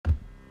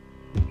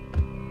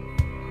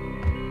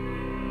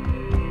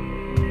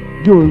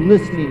You're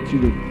listening to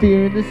the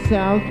Fear in the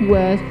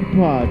Southwest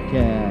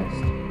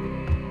podcast.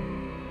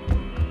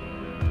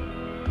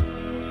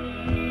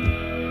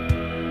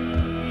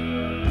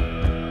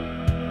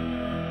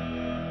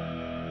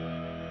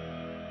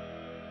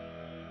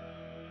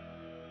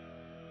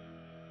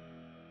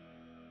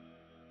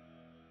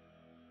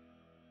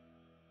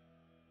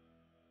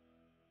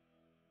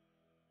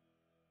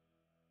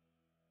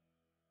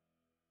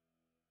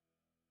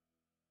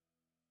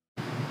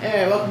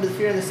 Hey, welcome to the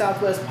Fear in the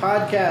Southwest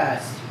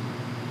podcast.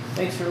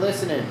 Thanks for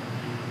listening.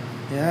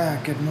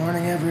 Yeah, good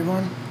morning,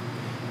 everyone.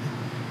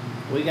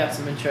 We got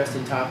some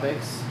interesting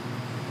topics,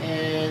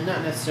 and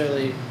not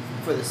necessarily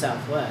for the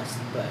Southwest,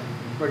 but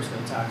we're just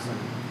going to talk some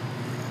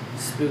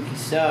spooky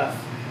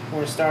stuff. We're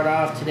going to start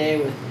off today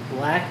with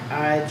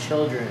black-eyed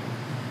children.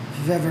 If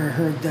you've ever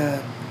heard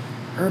the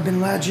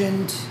urban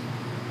legend,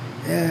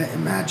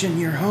 imagine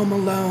you're home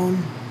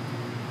alone,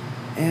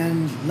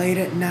 and late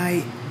at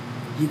night,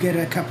 you get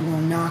a couple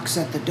of knocks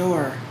at the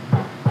door.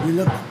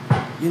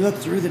 You look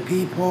through the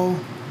peephole,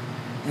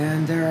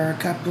 and there are a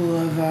couple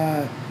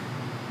of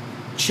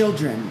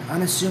children,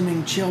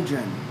 unassuming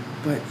children,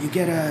 but you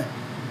get a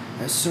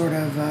sort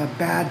of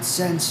bad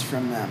sense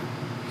from them.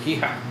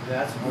 Yeah,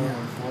 that's one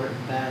word for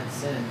it, bad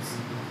sense.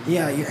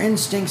 Yeah, your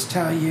instincts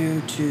tell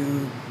you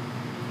to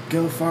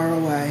go far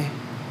away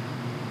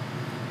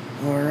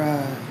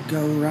or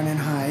go run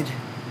and hide,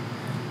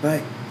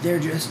 but they're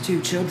just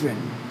two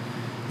children.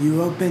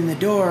 You open the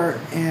door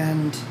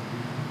and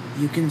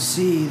you can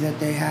see that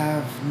they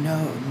have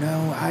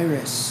no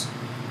iris,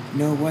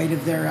 no white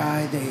of their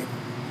eye.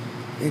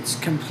 It's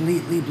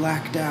completely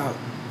blacked out.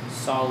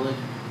 Solid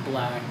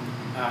black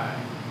eye.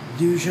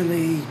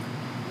 Usually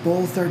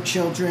both are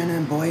children,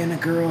 a boy and a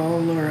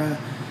girl, or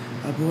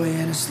a boy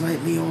and a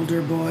slightly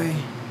older boy.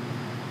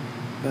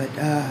 But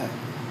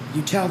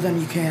you tell them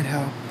you can't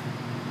help.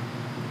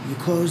 You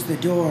close the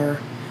door,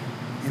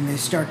 and they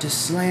start to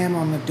slam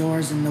on the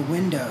doors and the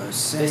windows.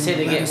 Saying, They say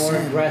they "Let get us more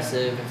in."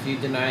 aggressive if you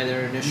deny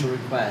their initial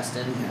request.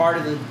 And Yeah. part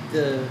of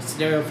the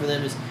scenario for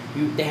them is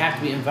they have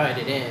to be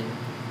invited in.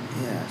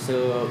 Yeah.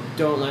 So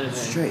don't let them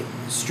in.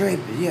 Straight,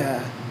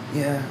 yeah,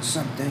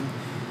 something.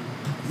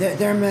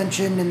 They're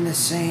mentioned in the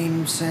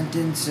same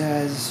sentence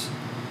as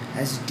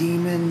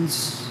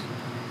demons,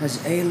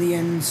 as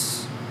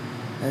aliens,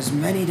 as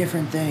many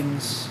different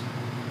things,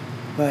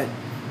 but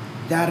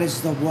that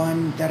is the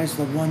one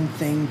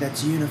thing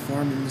that's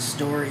uniform in the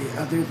story,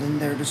 other than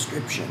their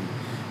description,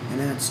 and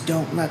that's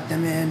don't let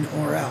them in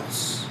or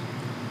else.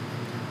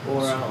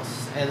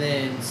 And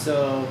then,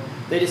 so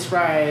they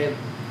describe,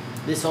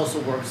 this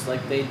also works,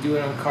 like they do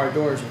it on car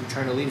doors when you're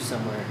trying to leave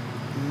somewhere.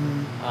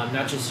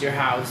 Not just your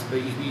house,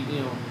 but you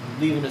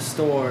leaving a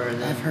store.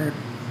 And then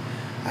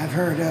I've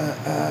heard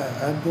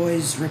a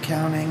boy's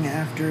recounting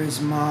after his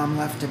mom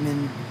left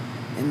him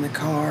in the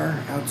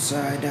car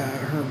outside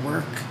her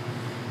work,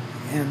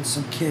 and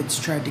some kids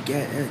tried to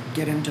get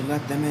him to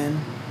let them in.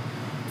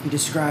 He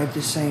described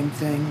the same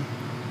thing.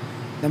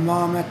 The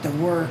mom at the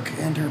work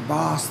and her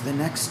boss the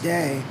next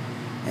day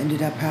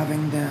ended up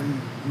having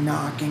them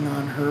knocking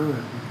on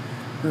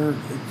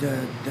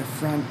the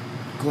front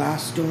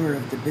glass door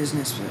of the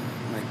business,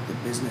 like the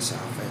business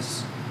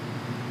office,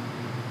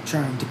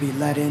 trying to be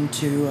let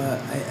into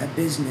a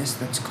business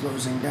that's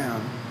closing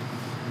down.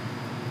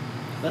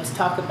 let's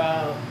talk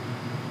about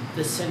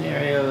the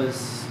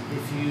scenarios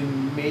if you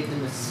made the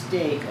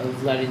mistake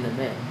of letting them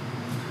in.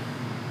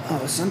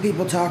 Oh, some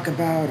people talk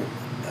about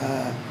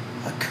a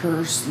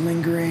curse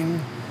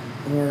lingering,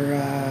 or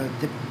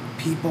the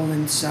people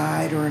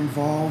inside or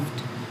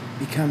involved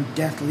become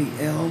deathly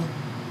ill.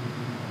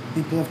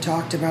 People have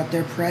talked about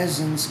their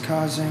presence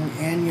causing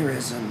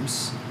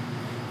aneurysms.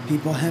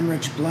 People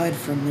hemorrhage blood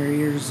from their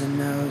ears and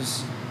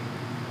nose.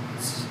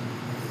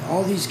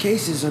 All these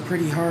cases are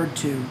pretty hard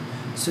to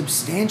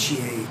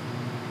substantiate.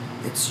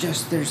 It's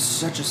just there's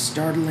such a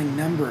startling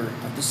number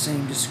of the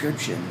same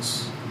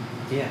descriptions.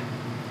 Yeah.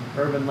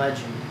 Urban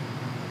legend.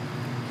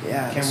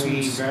 Yeah. Can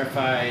we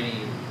verify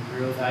any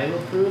real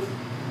valuable proof?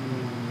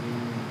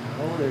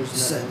 No,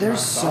 there's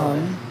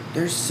nothing.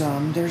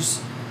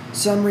 There's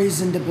some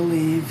reason to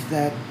believe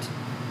that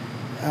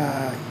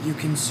you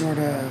can sort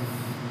of,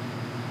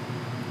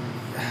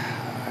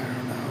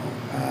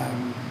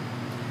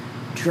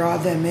 draw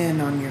them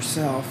in on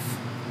yourself.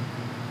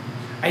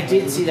 I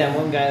did see that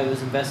one guy that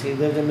was investigating,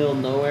 lived in the middle of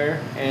nowhere,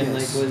 and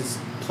Yes. was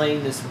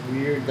playing this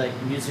weird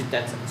music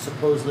that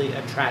supposedly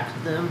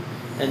attracted them,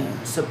 and Yeah.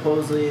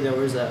 supposedly there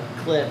was a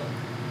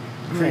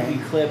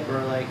creepy clip,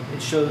 or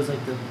it shows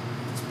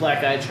this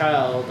black-eyed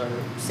child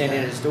standing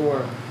at his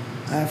door.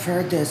 I've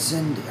heard this,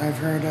 and I've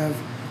heard of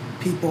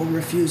people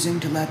refusing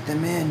to let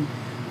them in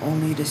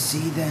only to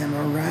see them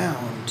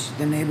around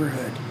the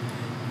neighborhood,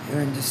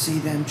 and to see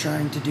them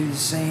trying to do the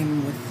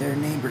same with their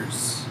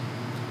neighbors.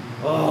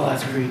 Oh,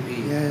 that's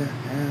creepy. Yeah.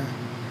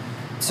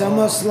 It's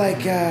almost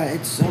like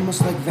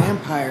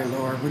vampire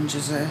lore, wouldn't you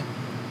say?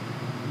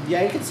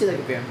 Yeah, you could see a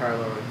vampire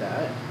lore with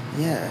that.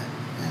 Yeah.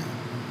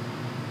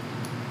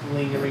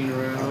 Lingering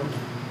around.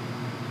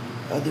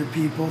 Other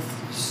people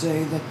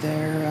say that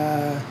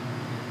they're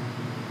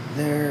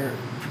They're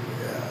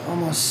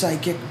almost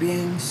psychic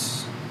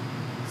beings.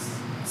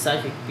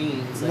 Psychic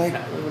beings? Like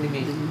what do you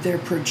mean? They're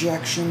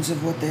projections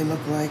of what they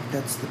look like.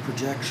 That's the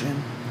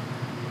projection.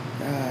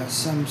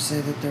 Some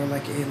say that they're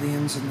like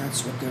aliens, and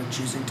that's what they're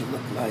choosing to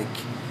look like.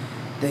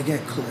 They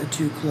get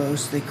too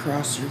close, they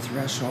cross your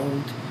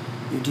threshold.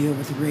 You deal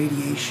with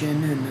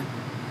radiation and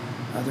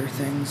other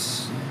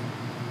things.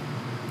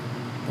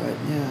 But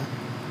yeah,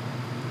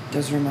 it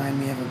does remind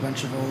me of a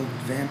bunch of old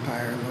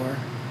vampire lore.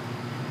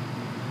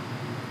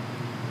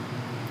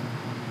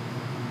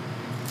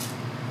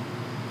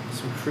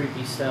 Some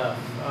creepy stuff.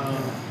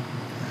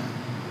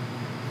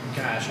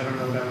 Gosh, I don't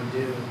know what I would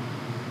do.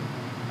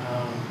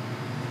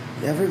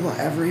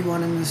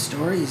 Everyone in the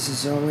stories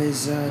is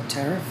always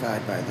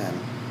terrified by them.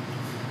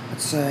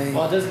 Let's say.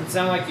 Well, it doesn't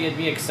sound like you'd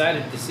be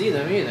excited to see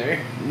them either.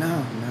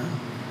 No.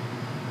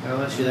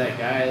 Unless you're that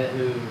guy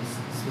who's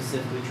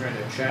specifically trying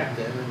to attract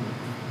them. And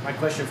my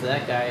question for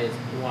that guy is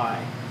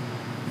why?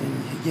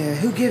 And, yeah,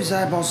 who gives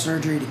eyeball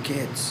surgery to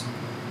kids?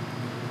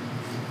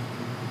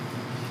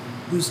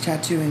 Who's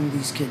tattooing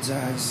these kids'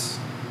 eyes?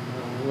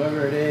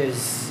 Whoever it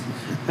is.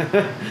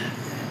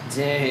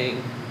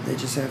 Dang. They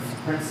just have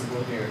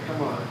principle here.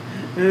 Come on.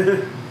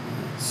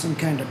 some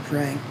kind of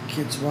prank.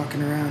 Kids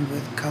walking around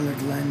with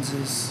colored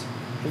lenses.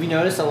 Have you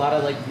noticed a lot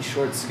of like the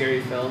short,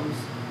 scary films?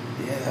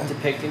 Yeah.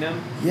 Depicting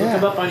them? Yeah. Look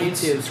them up on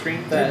YouTube.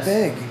 Screamfest. They're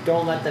big.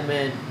 Don't let them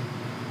in.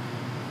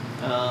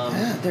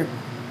 Yeah, they're.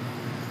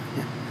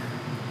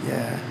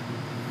 Yeah.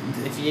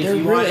 If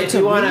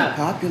you want a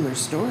popular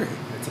story.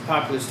 It's a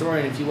popular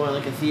story, and if you want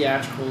like a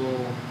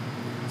theatrical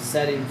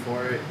setting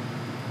for it,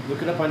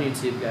 look it up on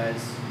YouTube,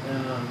 guys.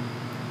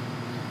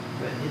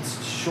 But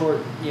it's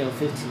short,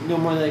 15, no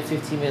more than like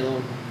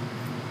 15-minute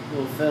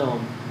little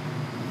film,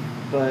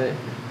 but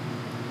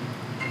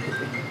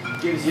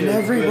it gives you. In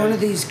every one of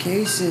these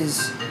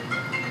cases,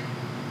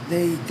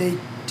 they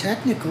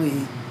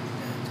technically,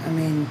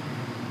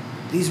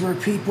 these were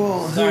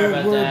people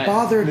who were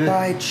bothered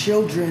by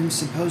children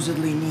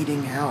supposedly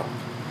needing help.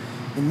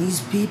 And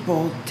these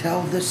people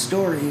tell the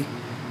story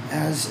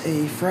as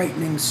a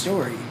frightening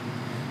story.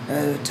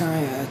 At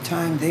a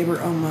time they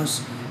were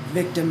almost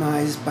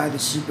victimized by the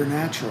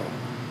supernatural.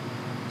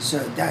 So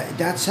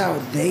that's how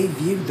they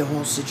viewed the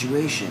whole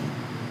situation.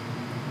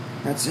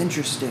 That's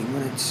interesting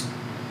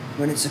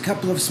when it's a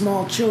couple of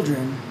small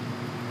children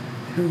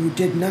who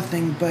did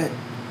nothing but,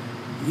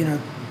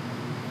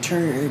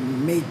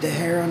 made the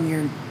hair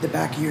on the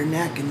back of your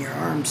neck and your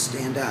arms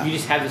stand up. You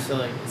just have this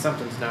feeling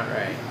something's not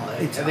right.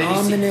 Like, it's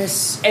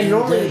ominous. And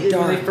normally,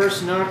 dark. when they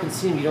first knock and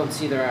see them, you don't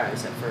see their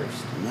eyes at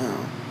first.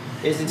 No.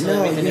 It's until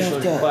they make the initial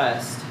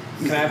request.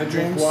 Can I have a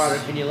drink of water?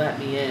 Can you let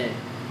me in?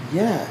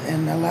 Yeah,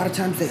 and a lot of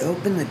times they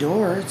open the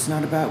door. It's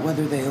not about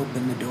whether they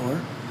open the door.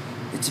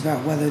 It's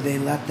about whether they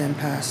let them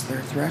pass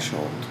their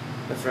threshold.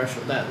 The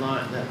threshold, that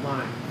line.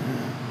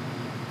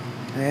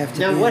 They have to.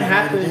 Now, what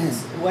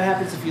happens? What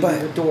happens if you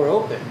leave the door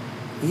open?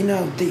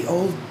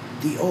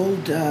 The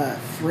old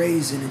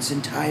phrase in its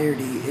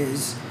entirety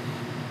is,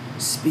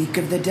 "Speak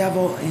of the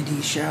devil, and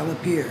he shall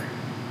appear."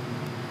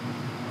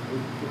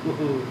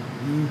 Ooh.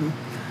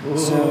 Mm-hmm.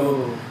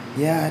 So,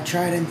 yeah,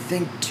 try to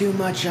think too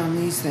much on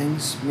these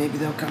things. Maybe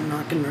they'll come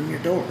knocking on your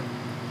door.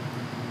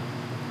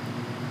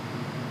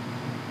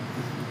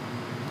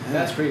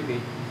 That's creepy.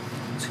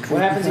 Creepy.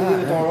 What happens if you leave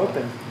the door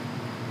open?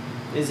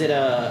 Is it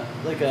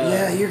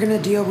Yeah, you're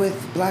gonna deal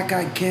with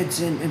black-eyed kids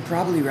and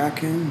probably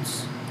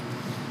raccoons.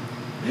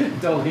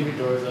 Don't leave your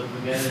doors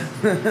open,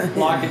 guys.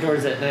 Lock your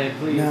doors at night,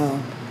 please.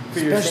 No, for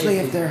your especially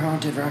safety. if they're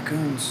haunted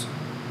raccoons.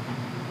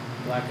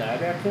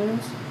 Black-eyed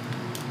raccoons?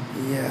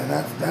 Yeah,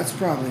 that's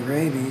probably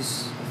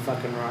rabies.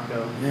 Fucking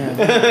Rocco. Yeah,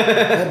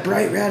 had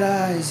bright red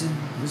eyes and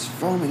was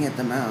foaming at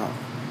the mouth.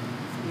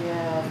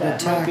 Yeah,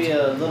 that might be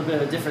a little bit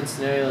of a different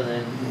scenario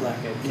than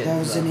black-eyed kids. That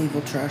was an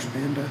evil trash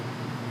panda.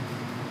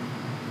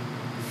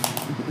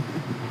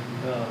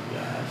 Oh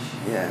gosh.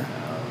 Yeah.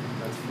 Oh,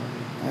 that's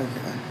funny.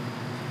 Okay.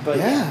 But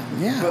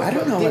yeah. I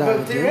don't know what I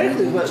would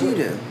do. What would you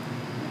do?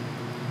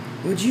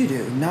 What'd you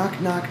do? Knock,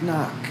 knock,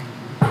 knock.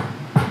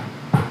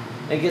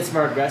 It gets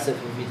more aggressive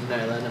if you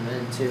deny letting them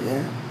in too.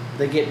 Yeah.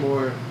 They get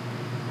more.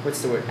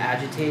 What's the word?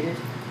 Agitated.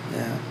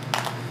 Yeah.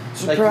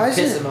 Like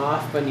you piss them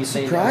off when you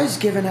say no. Surprised,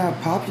 given how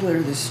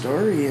popular this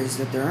story is,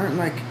 that there aren't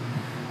like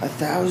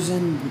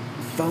 1,000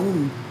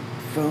 phone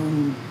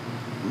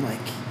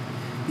like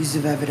pieces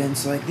of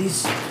evidence. Like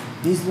these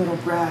little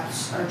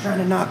brats are trying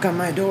to knock on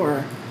my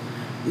door.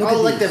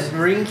 Look the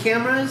Ring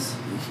cameras?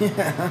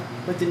 Yeah.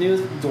 Like the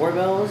new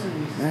doorbells?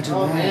 Imagine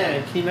that.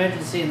 Man, can you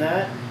imagine seeing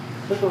that?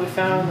 Look what we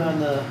found on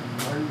the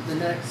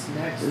next.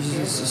 There's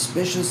a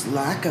suspicious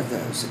lack of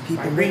those.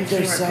 People My whip their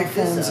Ring cell camera picked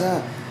this phones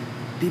up.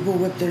 People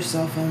whip their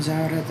cell phones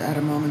out at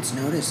a moment's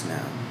notice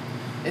now.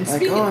 And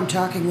Like, I'm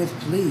talking with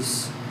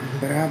police.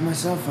 Better have my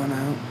cell phone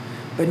out.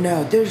 But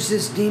no, there's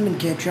this demon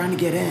kid trying to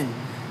get in.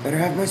 Better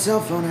have my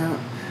cell phone out.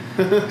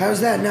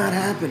 How's that not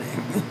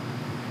happening?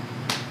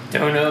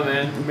 Don't know,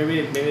 man. Maybe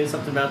it's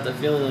something about the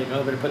feeling like,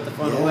 better put the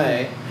phone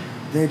away.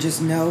 They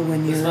just know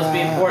when you're supposed to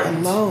be important.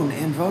 alone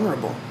and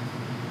vulnerable.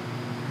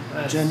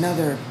 Which is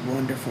another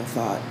wonderful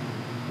thought.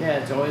 Yeah,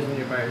 it's always when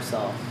you're by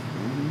yourself.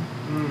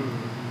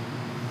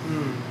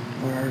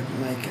 Or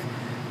like,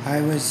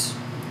 I was.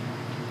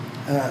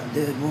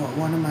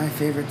 One of my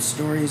favorite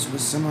stories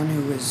was someone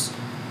who was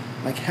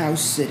like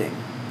house sitting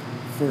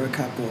for a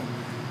couple,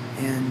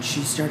 and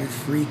she started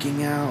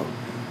freaking out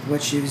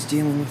what she was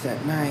dealing with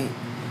at night,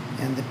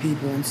 and the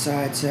people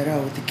inside said,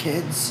 "Oh, with the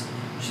kids?"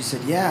 She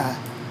said, "Yeah."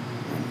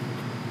 And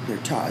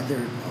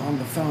they're on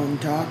the phone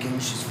talking.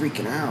 She's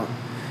freaking out,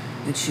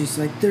 and she's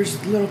like,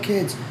 "There's little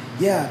kids."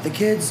 "Yeah, the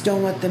kids,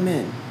 don't let them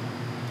in."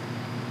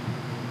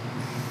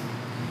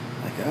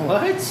 Like, oh,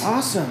 what?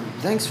 Awesome!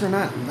 Thanks for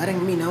not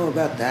letting me know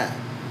about that.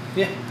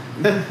 Yeah.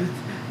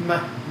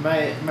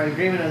 my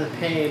agreement on the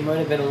pain might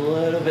have been a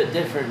little bit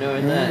different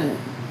knowing that.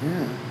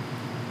 Yeah.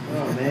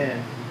 Oh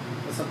man,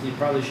 that's something you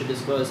probably should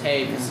disclose.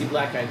 Hey, if you see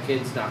black-eyed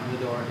kids knocking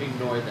the door,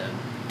 ignore them.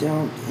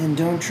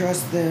 Don't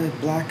trust the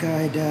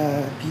black-eyed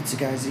pizza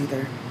guys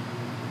either.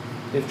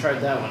 They've tried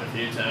that one a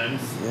few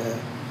times. Yeah.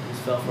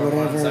 Just fell for it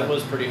once. I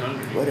was pretty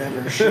hungry.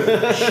 Whatever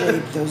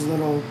shape those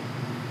little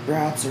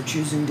brats are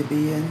choosing to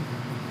be in.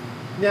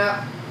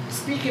 Now,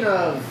 speaking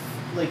of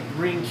like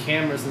Ring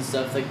cameras and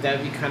stuff, like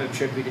that'd be kind of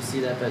trippy to see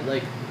that, but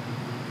like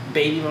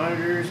baby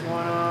monitors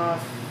going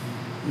off.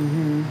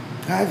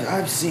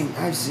 I've seen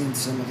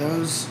some of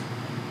those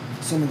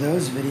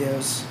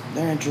videos.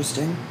 They're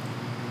interesting.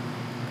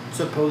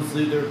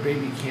 Supposedly they're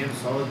baby cam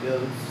solid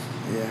ghosts.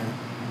 Yeah.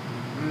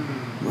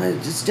 Well,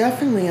 it's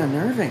definitely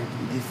unnerving.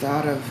 The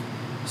thought of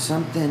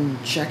something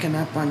checking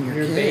up on your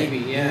kid.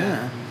 Baby,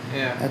 yeah.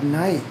 At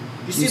night.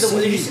 Did you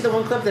see the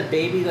one clip that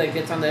baby like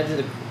gets on the edge of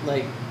the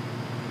like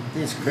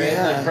his crib,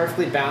 like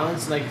perfectly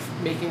balanced, like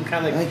making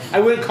kind of like I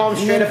wouldn't call him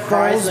straight up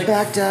cries. Falls like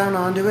back down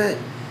onto it.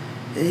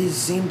 He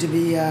seemed to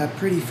be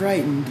pretty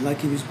frightened, like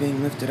he was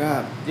being lifted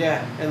up.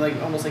 Yeah, and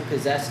like almost like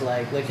possessed,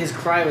 like his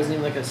cry wasn't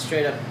even like a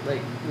straight up like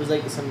it was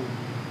like some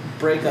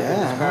breakup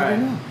in his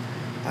cry.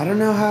 I don't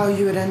know how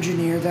you would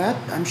engineer that.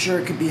 I'm sure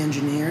it could be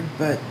engineered,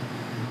 but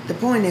the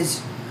point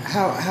is,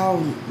 how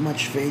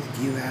much faith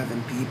do you have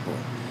in people,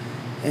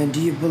 and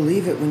do you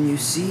believe it when you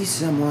see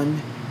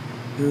someone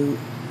who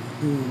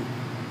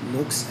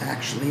looks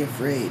actually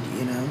afraid?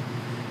 You know,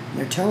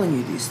 they're telling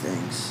you these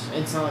things.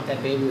 It's not like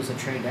that baby was a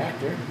trained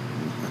actor.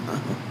 No.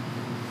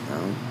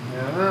 I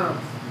don't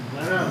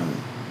know.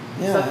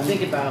 Yeah. Something to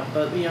think about,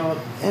 but you know.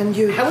 And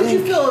how would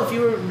you feel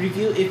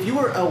if you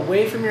were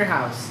away from your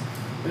house?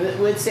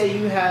 Let's say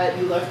you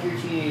left your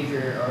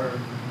teenager or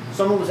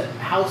someone was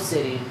house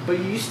sitting, but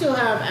you still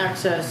have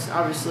access,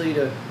 obviously,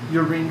 to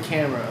your Ring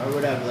camera or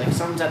whatever. Like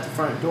someone's at the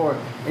front door,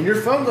 and your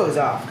phone goes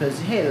off because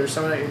hey, there's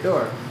someone at your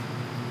door,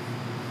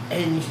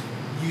 and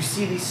you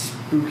see these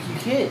spooky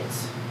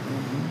kids.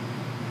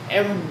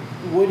 And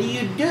what do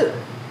you do?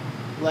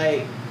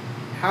 Like,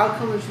 how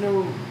come there's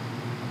no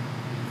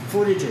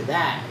footage of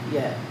that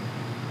yet?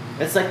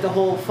 It's like the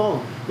whole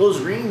phone.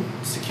 Those Ring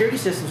security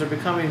systems are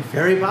becoming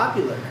very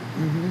popular.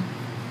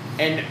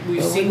 And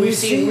we've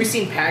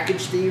seen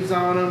package thieves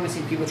on them. We've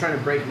seen people trying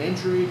to break an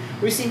entry.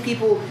 We've seen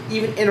people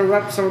even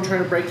interrupt someone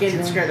trying to break in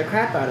and scare the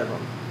crap out of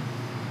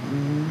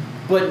them.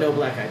 But no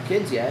black-eyed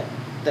kids yet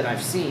that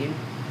I've seen.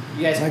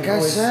 You guys like I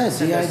said,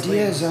 the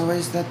idea is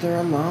always that they're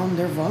alone.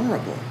 They're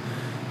vulnerable.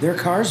 Their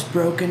car's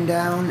broken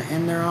down,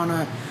 and they're on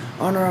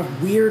a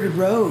weird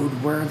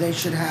road where they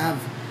should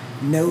have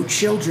no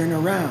children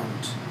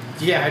around.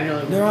 Yeah, I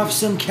know. They're off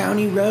some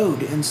county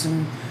road, and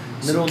some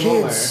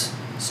kids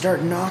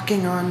start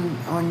knocking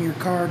on your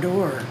car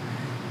door,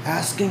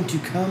 asking to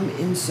come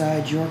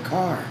inside your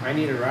car. I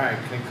need a ride.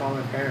 Can I call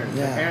my parents?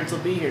 Yeah. My parents will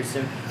be here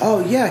soon.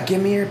 Oh yeah,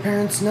 give me your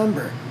parents'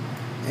 number,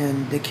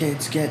 and the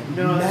kids get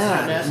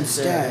mad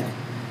instead.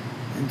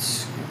 And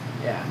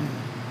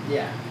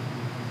yeah.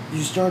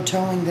 You start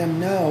telling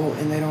them no,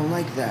 and they don't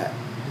like that.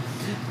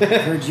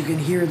 Or you can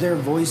hear their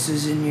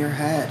voices in your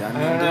head. I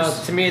don't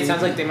know. To me, it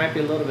sounds like they might be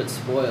a little bit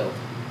spoiled.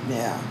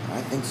 Yeah,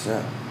 I think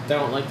so. They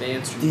don't like the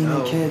answer.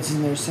 Demon kids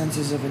and their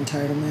senses of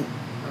entitlement.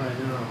 I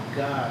know.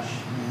 Gosh.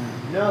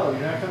 Yeah. No, you're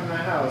not coming to my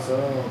house.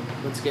 Oh,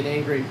 let's get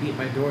angry and beat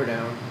my door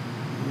down.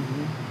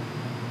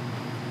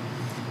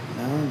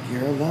 No,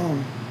 you're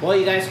alone. Well,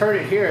 you guys heard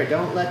it here.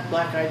 Don't let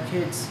black-eyed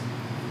kids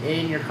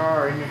in your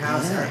car, in your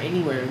house, or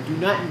anywhere. Do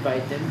not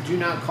invite them. Do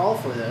not call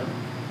for them.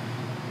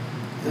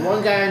 The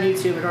one guy on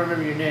YouTube, I don't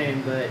remember your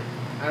name, but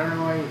I don't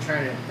know why you're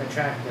trying to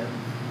attract them.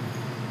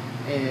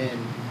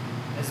 And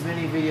as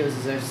many videos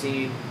as I've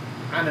seen,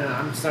 I don't know,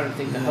 I'm starting to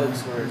think the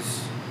hoax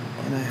words.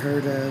 And I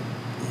heard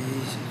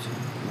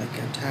like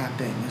a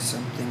tapping or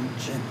something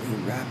gently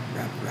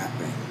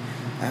rapping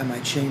at my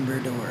chamber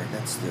door.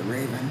 That's the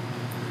Raven.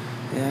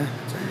 Yeah.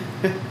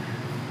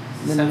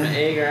 Some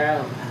Edgar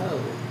Allan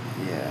Poe.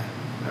 Yeah.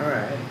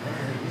 Alright.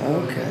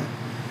 Okay.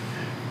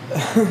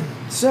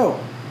 So,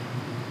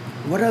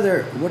 what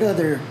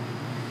other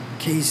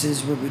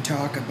cases would we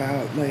talk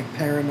about, like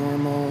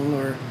paranormal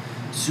or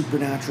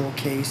supernatural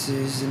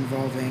cases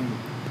involving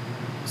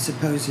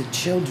supposed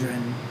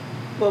children?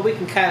 Well, we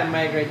can kind of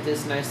migrate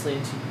this nicely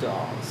into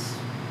dolls.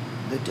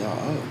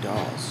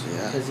 Dolls,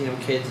 yeah. Because,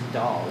 kids and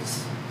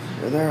dolls.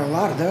 There are a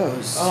lot of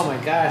those. Oh my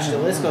gosh, the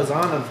list goes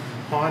on of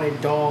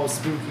haunted dolls,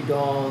 spooky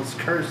dolls,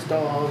 cursed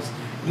dolls,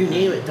 you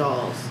name it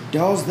dolls.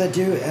 Dolls that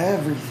do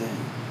everything.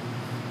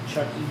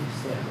 Chucky,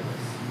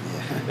 Sanders.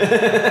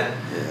 Yeah.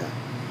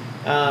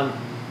 Yeah.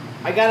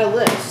 I got a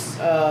list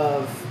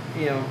of,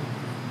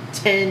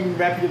 10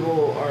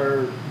 reputable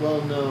or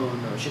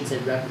well-known, no, I shouldn't say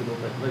reputable,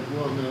 but like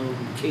well-known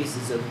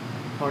cases of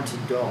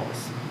haunted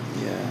dolls.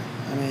 Yeah.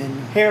 I mean...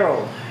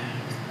 Harold.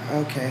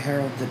 Okay,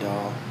 Harold the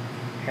doll.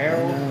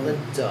 Harold the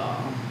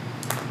doll.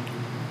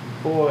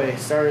 Boy,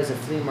 started as a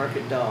flea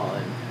market doll,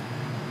 and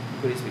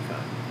look what he's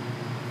become.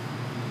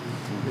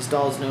 This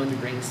doll is known to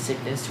bring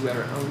sickness to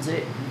whoever owns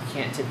it. You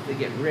can't typically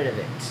get rid of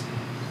it.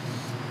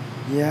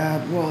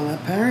 Yeah, well,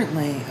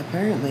 apparently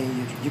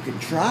you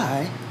could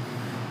try,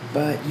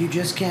 but you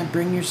just can't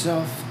bring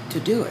yourself to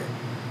do it.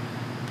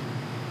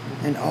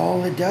 And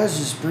all it does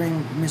is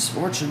bring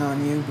misfortune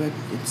on you, but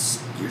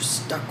you're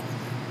stuck with it.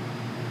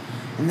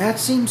 And that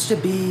seems to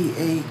be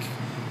a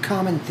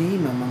common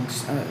theme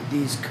amongst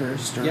these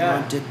cursed or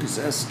haunted,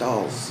 possessed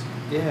dolls.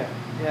 Yeah,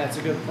 it's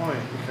a good point,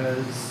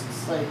 because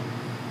it's like,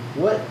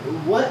 what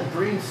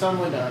brings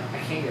someone to, I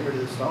can't get rid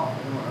of this doll? I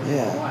don't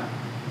know why.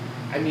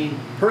 I mean,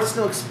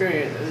 personal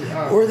experience.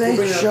 Or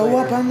they show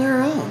up on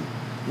their own.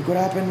 Look what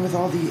happened with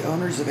all the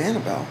owners of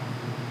Annabelle.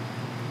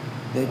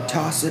 They'd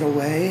toss it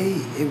away.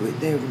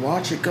 They would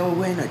watch it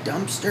go in a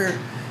dumpster.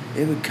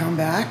 It would come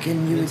back,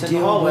 and you would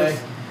deal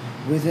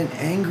with an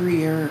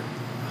angrier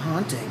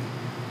haunting.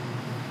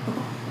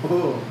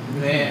 Oh,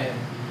 man.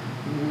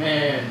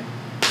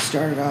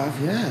 Started off,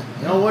 yeah.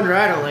 No wonder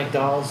I don't like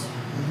dolls.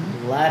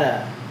 Mm-hmm.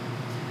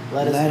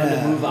 Letta's known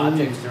to move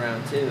objects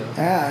around, too.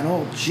 Yeah, an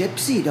old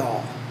gypsy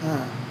doll.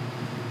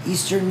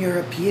 Eastern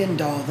European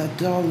doll. That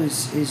doll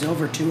is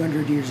over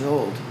 200 years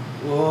old.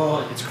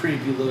 Whoa, it's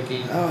creepy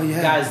looking. Oh,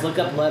 yeah. Guys, look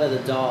up Letta the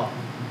doll.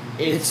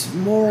 It's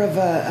more of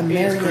a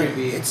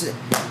marionette.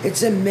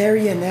 It's a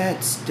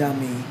marionette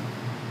dummy.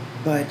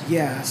 But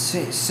yeah,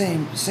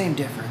 same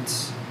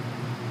difference.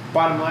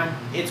 Bottom line,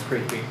 it's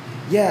creepy.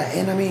 Yeah,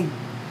 and I mean,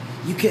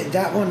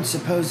 that one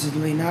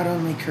supposedly not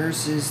only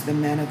curses the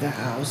men of the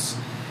house,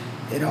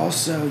 it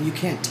also, you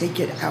can't take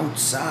it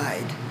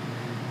outside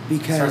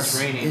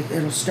because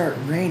it'll start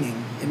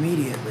raining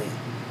immediately.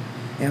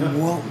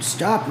 And won't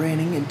stop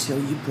raining until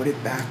you put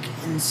it back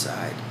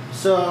inside.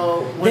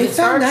 So when they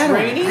found that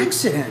raining? On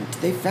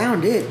accident. They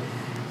found it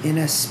in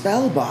a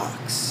spell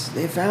box.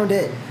 They found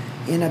it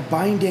in a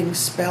binding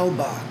spell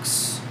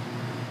box.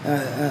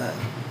 Old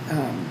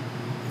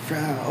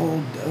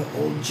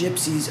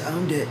gypsies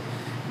owned it,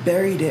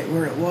 buried it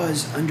where it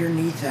was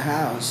underneath the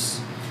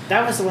house.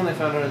 That was the one they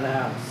found under the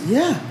house.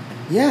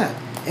 Yeah,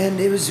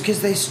 and it was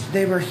because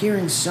they were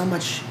hearing so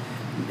much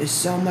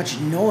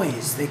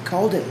noise. They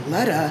called it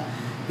Letta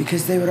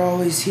because they would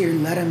always hear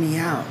 "Letta me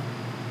out."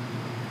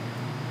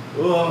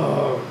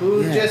 Whoa!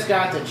 Who just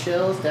got the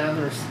chills down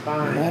their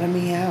spine? Letta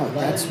me out.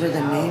 That's where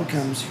the name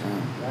comes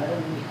from. Letta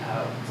me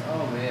out.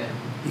 Oh man.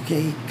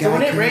 Okay. So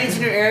when it rains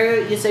in your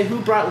area, you say,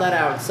 "Who brought Letta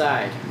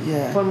outside?"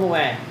 Yeah. Put him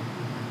away.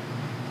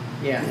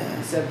 Yeah.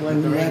 Instead of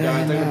blame the rain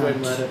god, they're gonna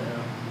blame Letta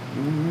now.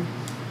 Mm-hmm.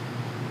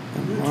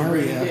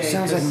 Mario.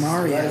 Sounds like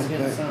Mario,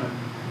 but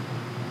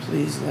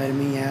please let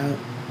me out.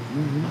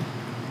 Mm-hmm.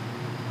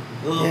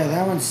 Yeah,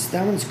 that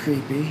one's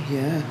creepy.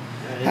 Yeah.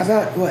 How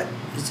about what?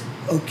 Is it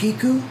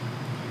Okiku?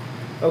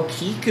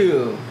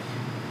 Okiku.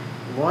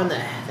 One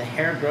that the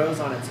hair grows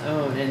on its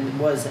own and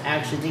was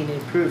actually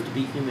DNA proved to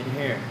be human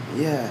hair.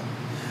 Yeah.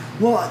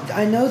 Well,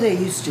 I know they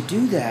used to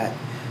do that.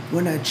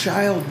 When a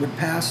child would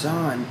pass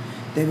on,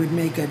 they would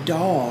make a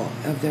doll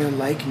of their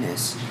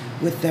likeness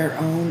with their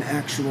own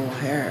actual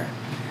hair.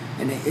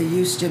 And it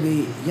used to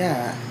be,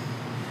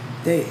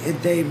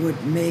 they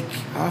would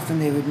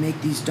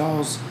make these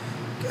dolls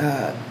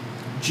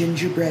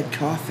gingerbread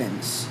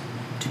coffins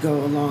to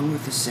go along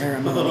with the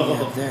ceremony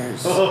of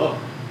theirs.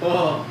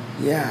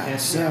 Yeah,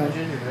 so,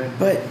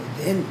 but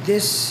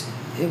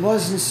it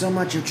wasn't so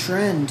much a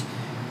trend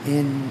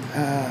in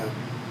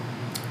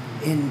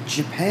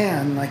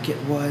Japan like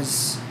it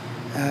was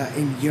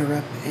in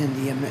Europe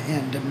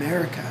and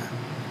America,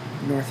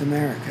 North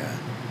America.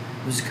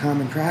 It was a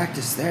common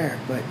practice there,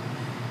 but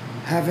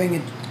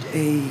having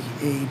a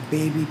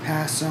baby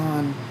pass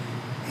on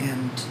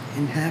and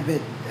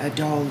inhabit a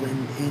doll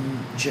in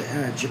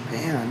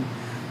Japan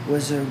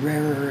was a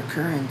rarer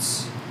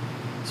occurrence.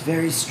 It's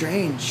very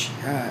strange.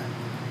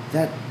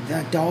 That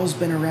doll's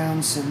been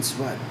around since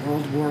what,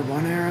 World War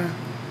I era?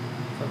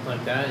 Something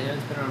like that, yeah.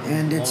 It's been around.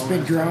 And it's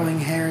been growing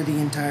hair the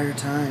entire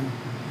time.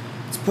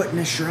 It's put in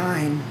a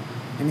shrine,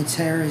 and its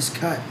hair is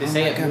cut. They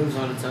say it moves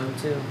on its own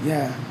too.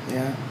 Yeah.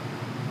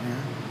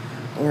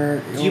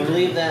 Or do you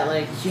believe that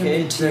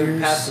kids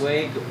that pass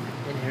away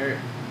inherit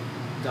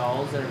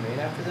dolls that are made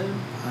after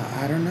them?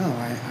 I don't know.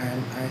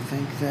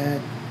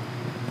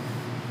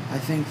 I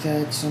think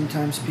that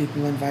sometimes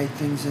people invite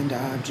things into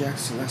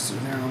objects to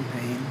lessen their own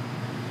pain.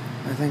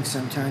 I think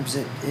sometimes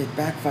it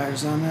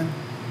backfires on them.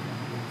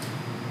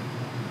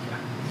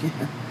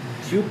 Yeah.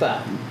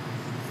 Chupa.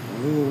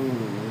 Ooh.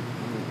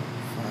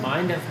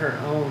 Mind of her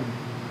own.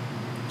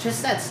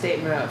 Just that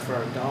statement out for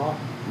a doll.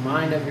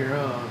 Mind of your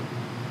own.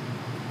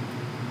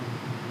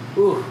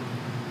 Ooh.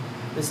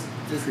 This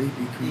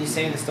Creepy. You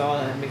saying this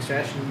doll makes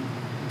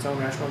its own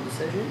rational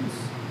decisions?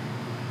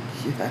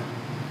 Yeah.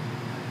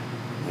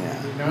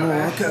 Yeah. You're not No,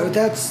 rational?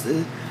 that's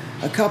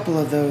a couple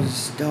of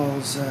those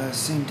dolls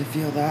seem to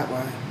feel that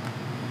way.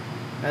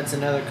 That's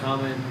another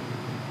common.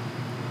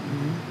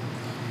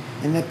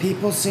 And that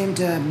people seem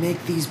to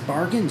make these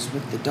bargains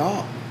with the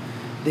doll.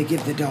 They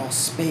give the doll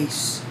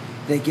space.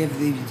 They give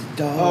the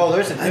doll Oh,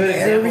 there's a an good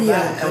example of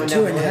that area coming to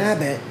down the list.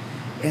 inhabit,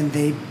 and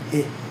they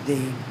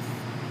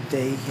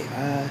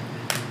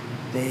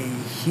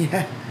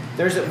yeah.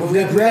 There's a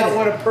we regret got it.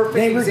 one a perfect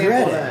They example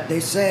regret of it. that. They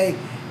say,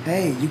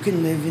 "Hey, you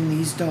can live in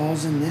these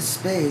dolls in this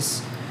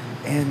space,"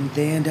 and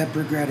they end up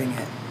regretting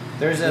it.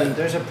 There's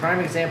a prime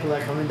example of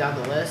that coming down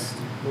the list.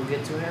 We'll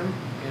get to him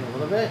in a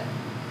little bit.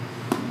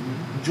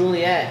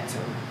 Juliet.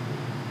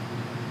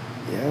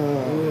 Yeah.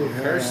 Ooh, yeah.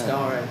 curse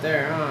doll right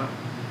there, huh?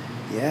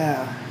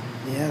 Yeah,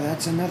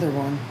 that's another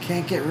one.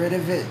 Can't get rid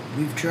of it.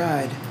 We've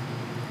tried.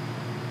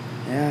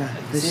 Yeah,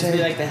 It they seems say. to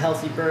be like the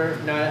healthy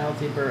birth, not a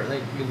healthy birth.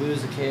 Like you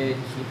lose a kid,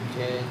 you keep a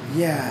kid.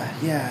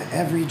 Yeah.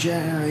 Every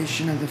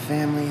generation of the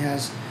family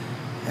has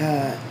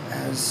a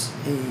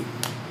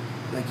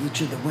like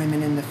each of the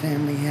women in the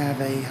family have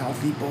a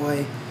healthy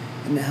boy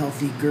and a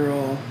healthy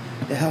girl.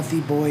 The healthy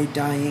boy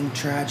dying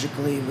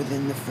tragically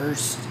within the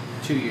first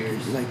 2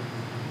 years. like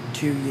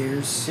 2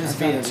 years. Seems I to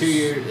be thought a it 2 was-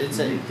 year. It's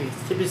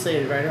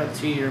typically right around the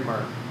 2 year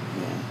mark.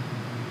 Yeah.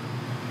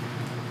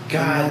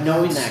 God, And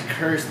knowing that's- that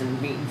curse and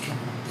being,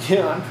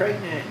 I'm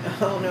pregnant.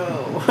 Oh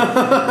no.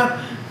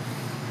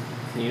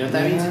 You know what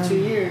that means in 2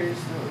 years?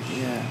 Oh shit.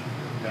 Yeah.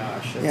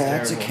 Gosh, that's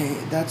Yeah,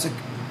 terrible.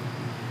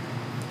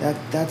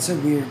 that's a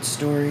weird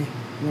story.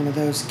 One of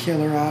those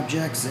killer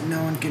objects that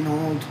no one can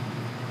hold.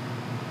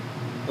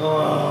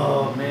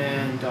 Oh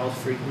man, dolls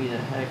freak me the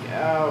heck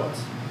out.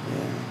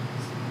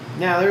 Yeah.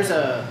 Now there's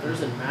a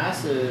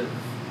massive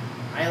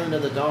island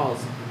of the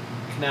dolls,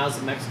 Canals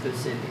of Mexico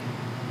City.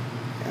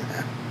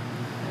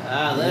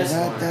 Ah, Yeah, this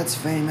one. that's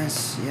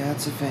famous. Yeah,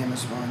 it's a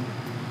famous one.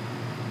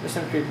 There's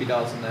some creepy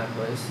dolls in that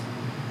place.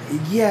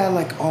 Yeah,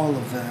 like all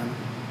of them.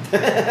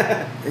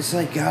 It's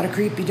like, got a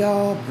creepy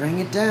doll, bring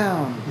it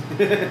down.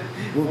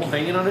 We'll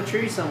hang it on a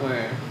tree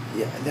somewhere.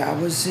 Yeah, that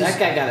was his. That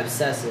guy got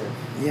obsessive.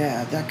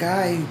 Yeah, that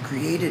guy who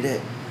created it.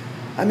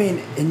 I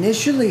mean,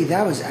 initially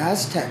that was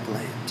Aztec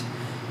land.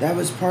 That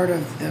was part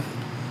of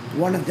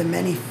one of the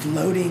many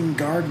floating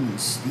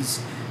gardens. These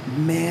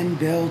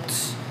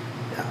man-built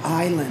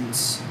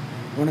islands.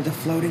 One of the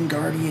floating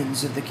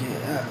guardians of the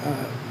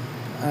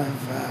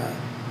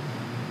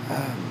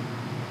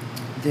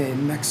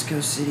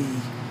Mexico City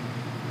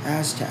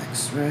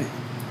Aztecs, right?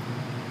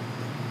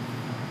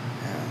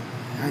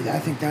 I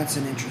think that's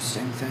an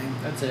interesting thing.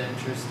 That's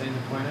interesting to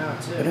point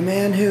out too. But a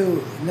man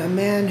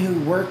who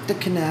worked the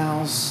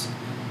canals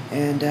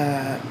and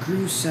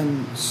grew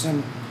some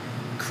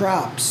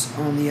crops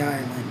on the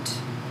island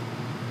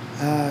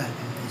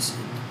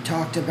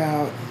talked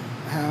about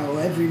how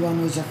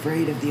everyone was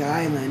afraid of the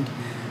island,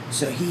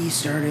 so he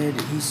started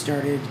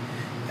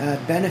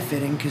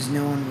benefiting because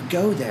no one would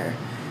go there.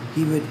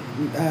 He would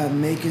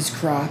make his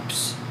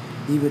crops,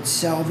 he would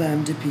sell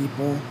them to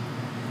people,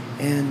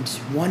 and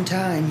one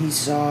time he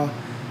saw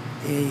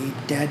a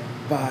dead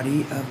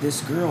body of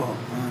this girl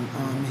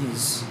on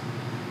his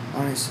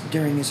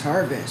during his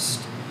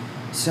harvest.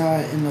 Saw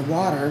it in the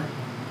water,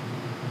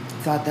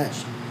 thought that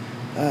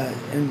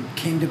and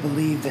came to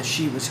believe that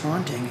she was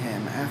haunting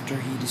him after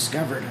he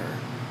discovered her.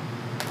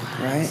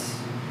 Right,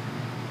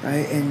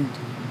 and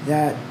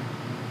that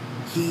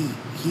he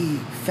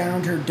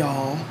found her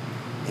doll,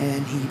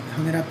 and he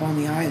hung it up on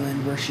the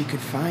island where she could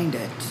find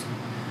it,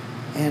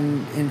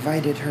 and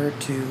invited her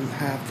to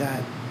have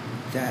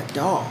that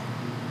doll.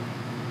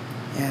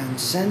 And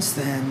since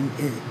then,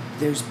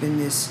 there's been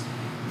this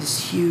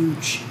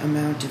huge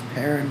amount of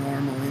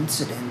paranormal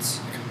incidents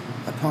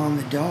upon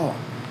the doll,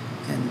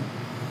 and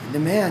the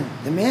man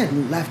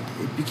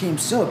became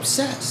so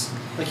obsessed.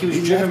 Like he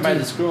was driven by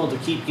this girl to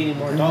keep getting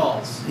more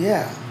dolls.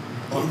 Yeah,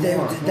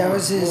 that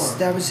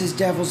was his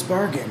devil's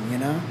bargain, you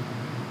know.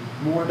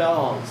 More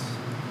dolls.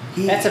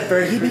 That's a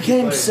very He creepy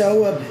became place.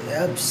 so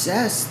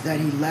obsessed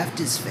that he left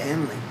his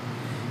family.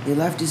 He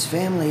left his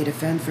family to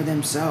fend for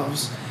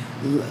themselves.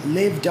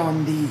 Lived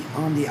on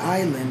the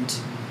island,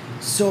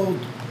 sold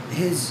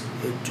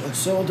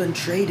and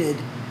traded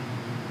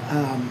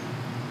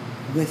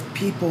with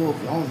people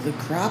all the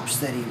crops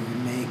that he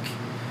would make.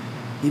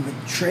 He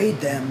would trade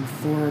them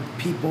for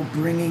people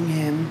bringing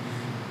him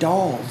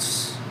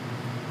dolls,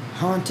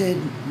 haunted,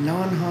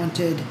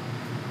 non-haunted,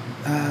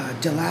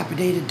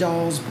 dilapidated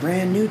dolls,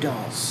 brand new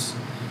dolls.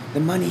 The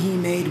money he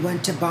made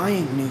went to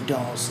buying new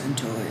dolls and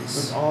It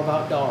was toys. all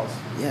about dolls.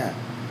 Yeah.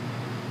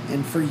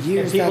 And for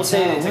years, And people that's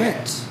say how it it's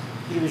went.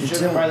 He was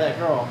driven Until- by that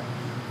girl.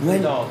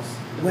 when- The dolls.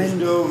 There's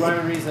no rhyme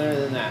or reason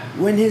other than that.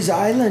 When his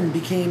island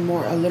became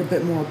a little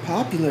bit more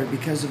popular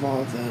because of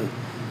all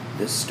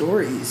the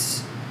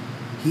stories,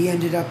 he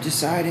ended up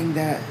deciding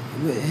that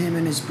him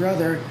and his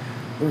brother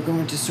were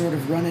going to sort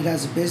of run it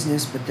as a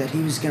business, but that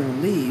he was going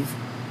to leave,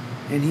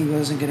 and he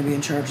wasn't going to be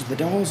in charge of the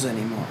dolls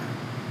anymore.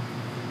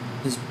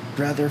 His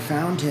brother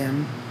found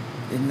him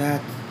in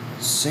that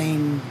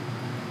same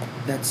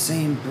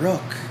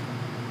brook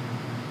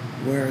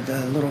where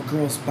the little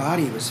girl's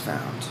body was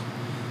found,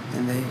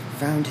 and they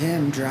found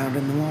him drowned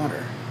in the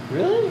water.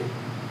 Really?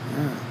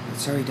 Yeah,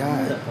 that's how he I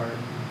died. know that part.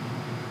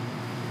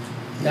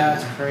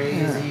 That's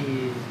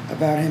crazy. Yeah.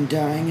 About him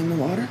dying in the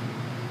water?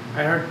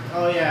 I heard.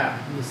 Oh yeah,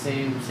 in the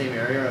same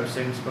area or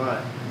same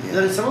spot. Yeah.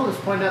 Then someone was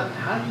pointing out,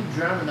 how do you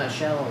drown in that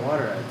shallow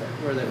water out there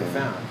where they were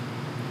found?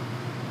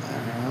 I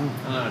don't know.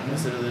 I don't know. I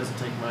consider it doesn't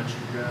take much to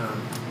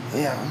drown.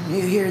 Yeah,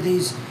 you hear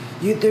these.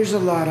 There's a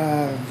lot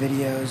of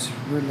videos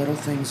where little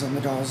things on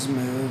the dolls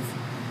move.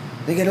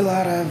 They get a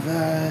lot of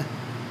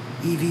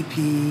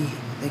EVP.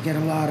 They get a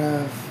lot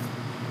of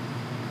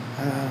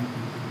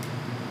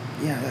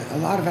a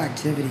lot of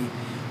activity.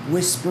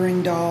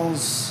 Whispering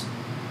dolls,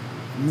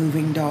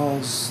 moving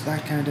dolls,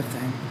 that kind of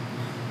thing.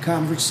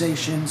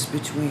 Conversations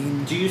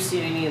between Do you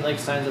see any like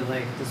signs of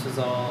like this was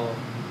all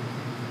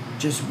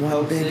just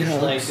one big hoax-ish?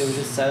 hoax. Like it was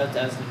just set up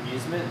as an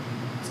amusement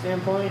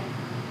standpoint?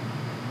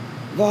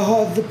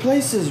 The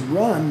place is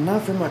run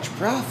not for much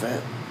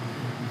profit.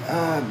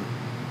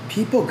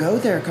 People go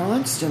there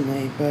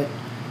constantly, but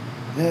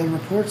the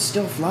reports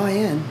still fly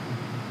in.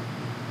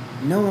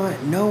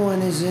 No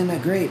one is in a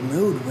great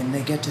mood when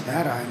they get to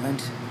that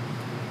island.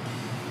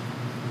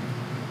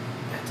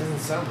 It doesn't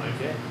sound like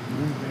it.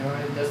 Mm. You know,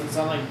 it doesn't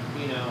sound like,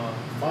 a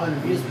fun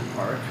amusement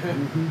park.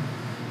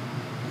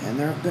 Mm-hmm. And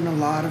there have been a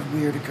lot of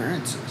weird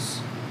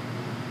occurrences.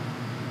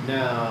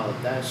 No,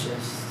 that's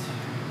just.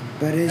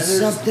 But And is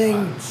there's,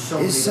 something so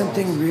many is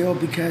something dolls. real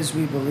because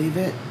we believe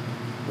it,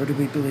 or do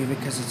we believe it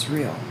because it's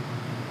real?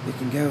 It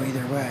can go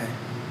either way.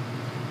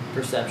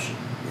 Perception.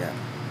 Yeah.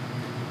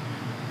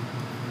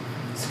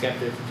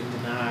 Skeptics can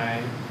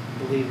deny.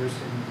 Believers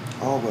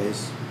can.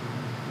 Always.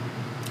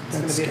 It's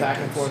going to be back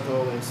and skeptics. forth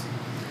always.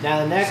 Now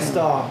the next So-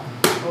 doll.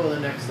 Oh, the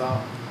next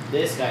doll.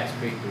 This guy's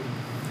creepy.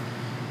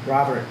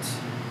 Robert.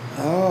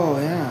 Oh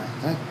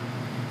yeah.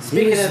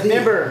 Speaking was of, the-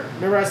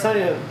 remember I was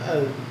telling you,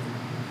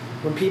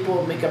 when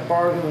people make a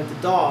bargain with the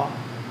doll,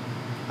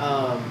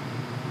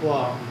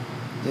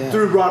 Yeah.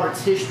 through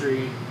Robert's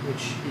history,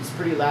 which is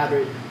pretty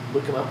elaborate,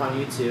 look him up on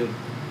YouTube,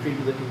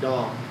 creepy looking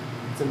doll.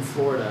 It's in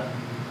Florida.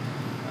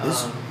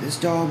 This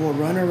doll will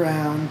run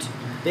around.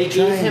 They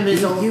try gave him and his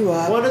beat own. you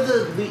up. One of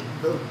the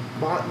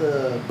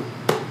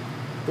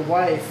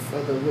wife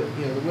of the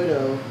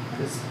widow,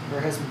 because her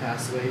husband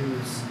passed away, who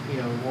was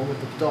one with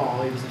the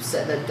doll. He was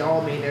upset that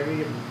doll made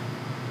every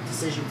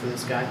decision for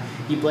this guy.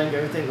 He blamed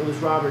everything. It was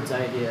Robert's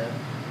idea.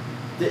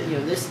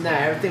 This and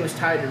that. Everything was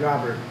tied to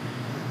Robert.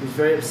 He was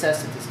very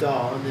obsessed with this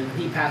doll, and then when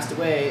he passed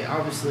away,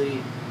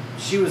 obviously,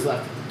 she was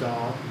left with the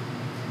doll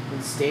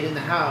and stayed in the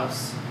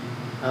house.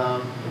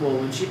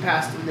 When she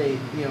passed away,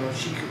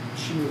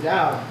 she moved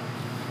out.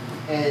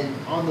 And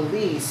on the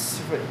lease,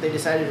 they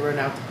decided to rent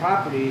out the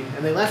property,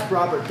 and they left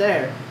Robert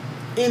there.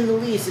 In the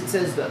lease, it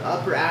says the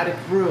upper attic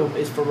room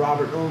is for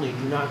Robert only.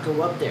 Do not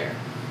go up there.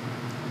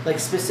 Like,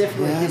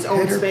 specifically his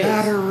own space.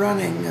 Pitter-patter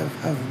running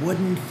of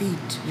wooden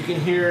feet. You can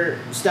hear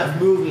stuff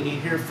moving. You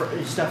hear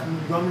stuff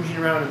rummaging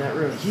around in that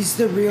room. He's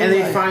the real. And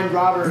they life- find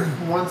Robert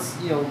once,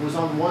 was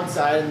on one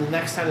side, and the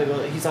next time they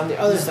go, he's on the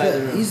other side of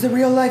the room. He's the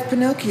real life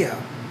Pinocchio.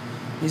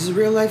 He's a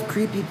real life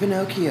creepy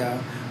Pinocchio.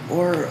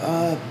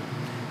 Or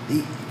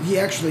he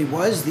actually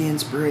was the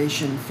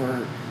inspiration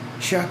for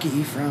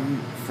Chucky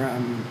from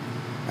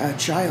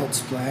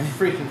Child's Play.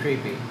 Freaking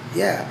creepy.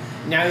 Yeah.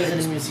 Now he's in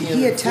a museum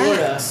He in Florida.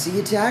 attacks. He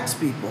attacks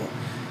people.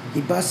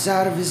 He busts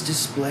out of his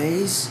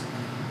displays.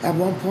 At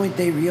one point,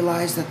 they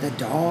realized that the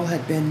doll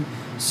had been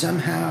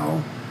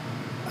somehow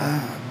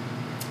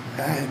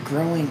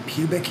growing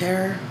pubic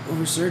hair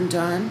over a certain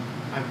time.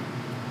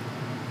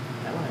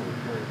 That one I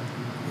haven't heard.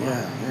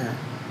 Yeah.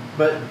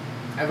 But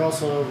I've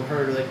also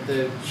heard like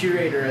the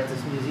curator at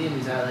this museum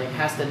he's at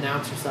has to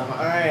announce herself.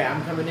 All right,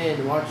 I'm coming in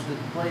to watch the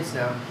place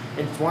now.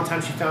 And one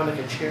time she found like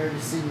a chair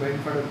to sit right in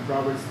front of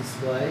Robert's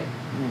display,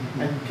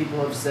 Mhm. and people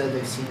have said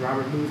they've seen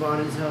Robert move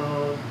on his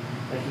own,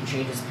 like he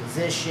changes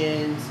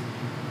positions.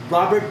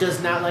 Robert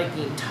does not like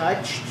being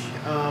touched.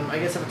 I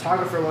guess a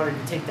photographer wanted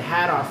to take the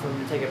hat off him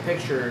to take a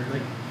picture.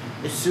 Like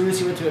as soon as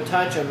he went to go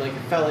touch him, like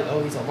it felt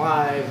like he's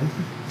alive.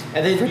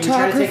 And then he would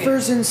try to take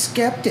Photographers and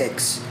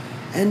skeptics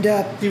end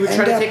up He would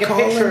try to take a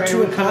calling picture and it to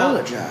would come out.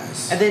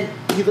 apologize. And then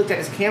he looked at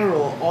his camera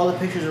roll. All the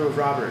pictures are of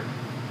Robert.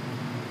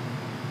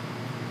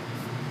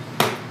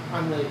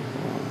 I'm like,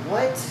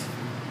 what?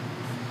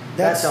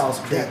 That doll's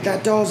creepy.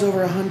 That doll's over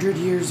 100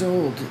 years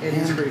old. It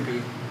is and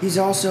creepy. He's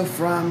also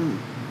from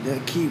the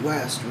Key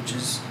West, which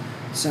is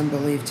some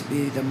believe to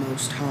be the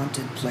most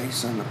haunted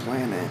place on the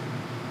planet.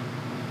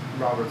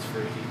 Robert's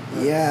freaky.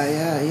 Yeah.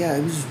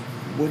 It was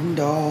wooden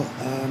doll.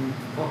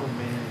 Oh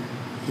man.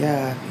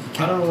 Yeah.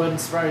 I don't know what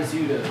inspires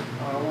you to.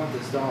 Oh, I want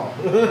this doll.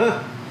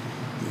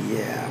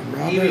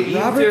 Yeah, Even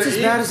Robert's if as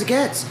bad as it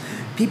gets.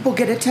 People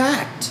get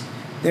attacked.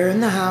 They're in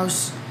the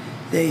house.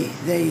 They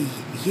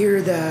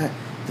hear the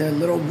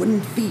little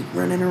wooden feet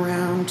running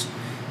around.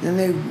 Then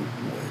they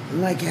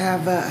like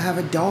have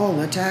a doll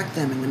attack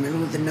them in the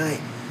middle of the night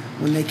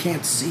when they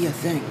can't see a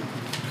thing.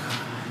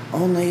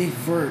 Only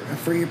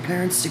for your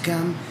parents to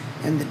come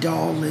and the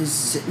doll is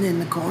sitting in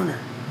the corner.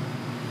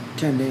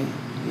 Tending.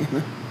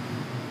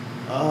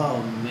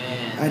 Oh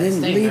man. I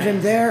didn't leave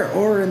him there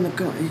or in the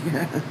corner.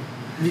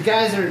 If you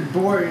guys are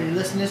bored and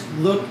listen to this,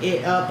 look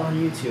it up on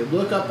YouTube.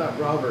 Look up at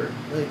Robert.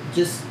 Like,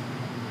 just...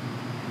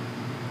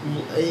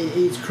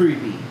 It's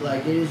creepy.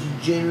 Like, it is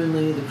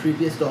genuinely the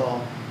creepiest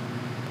doll.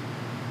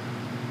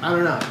 I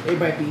don't know. It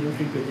might be even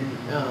creepier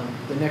than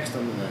the next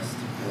on the list.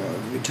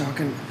 We're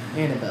talking...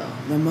 Annabelle.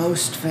 The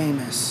most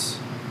famous.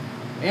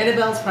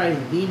 Annabelle's probably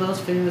the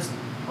most famous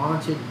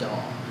haunted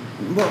doll.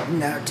 Well,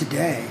 now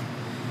today.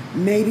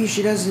 Maybe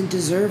she doesn't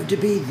deserve to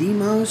be the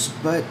most,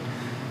 but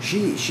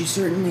she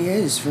certainly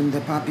is from the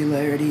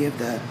popularity of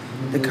the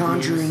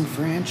Conjuring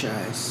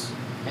franchise.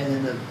 And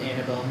then the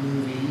Annabelle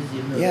movies.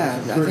 You know,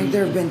 Yeah, I think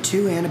there have been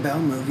 2 Annabelle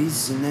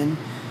movies and then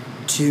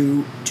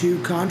two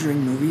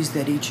Conjuring movies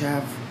that each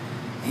have.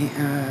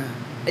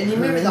 And you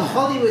remember the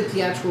Hollywood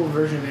theatrical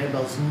version of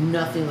Annabelle is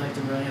nothing like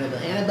the real Annabelle.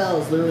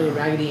 Annabelle is literally a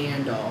Raggedy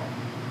Ann doll.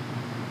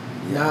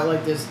 Yeah. Not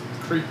like this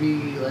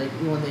creepy, like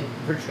one they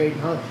portrayed in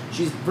Hollywood.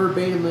 She's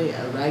verbatimly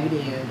a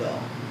Raggedy Ann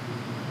doll.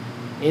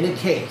 In a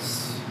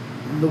case.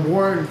 The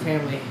Warren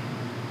family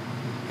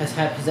has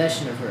had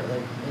possession of her,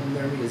 like in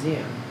their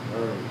museum,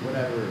 or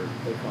whatever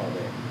they called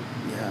it.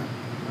 Yeah.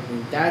 I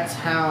mean, that's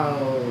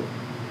how...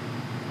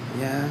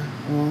 Yeah,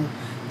 well,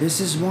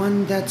 this is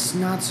one that's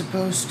not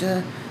supposed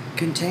to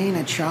contain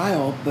a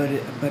child, but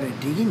a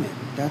demon.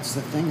 That's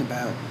the thing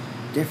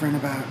different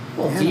about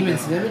Annabelle.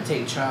 Demons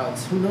imitate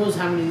childs. Who knows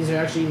how many of these are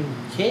actually even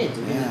kids?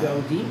 I mean,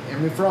 Yeah. I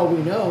mean, for all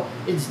we know,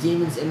 it's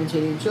demons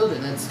imitating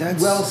children.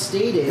 That's well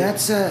stated.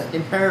 That's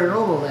in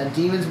paranormal that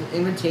demons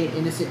imitate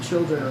innocent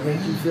children or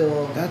make you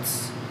feel.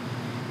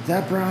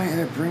 That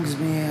brings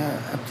me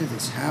up to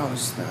this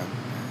house though,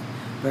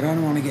 but I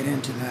don't want to get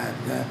into that.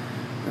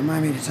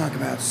 Remind me to talk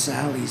about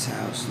Sally's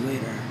house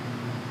later.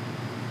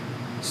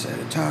 So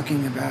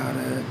talking about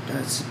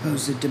a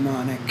supposed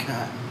demonic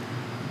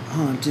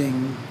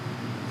haunting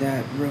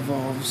that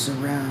revolves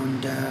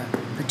around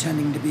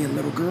pretending to be a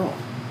little girl.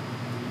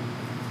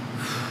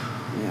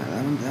 Yeah,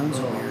 that one's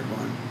a weird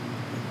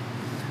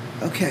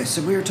one. Okay,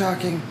 so we were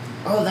talking...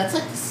 Oh, that's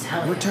like the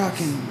Sally We're house.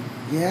 talking...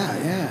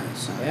 Yeah.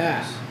 So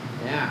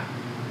Yeah.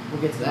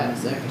 We'll get to that in a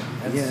second.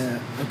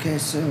 Okay,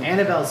 so...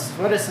 Annabelle's...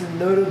 What is some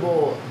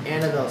notable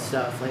Annabelle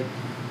stuff? Like,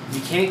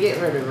 you can't get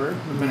rid of her,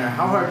 no matter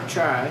how hard you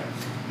try.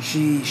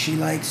 She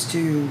likes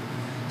to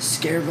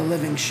scare the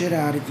living shit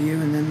out of you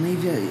and then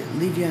leave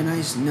you a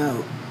nice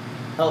note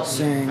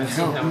saying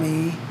help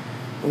me,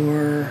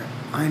 or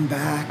I'm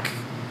back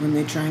when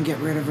they try and get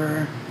rid of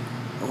her,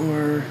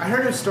 or I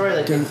heard a story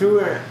like they threw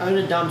her in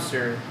a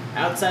dumpster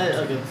outside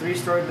like a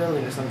 3-story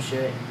building or some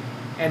shit,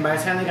 and by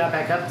the time they got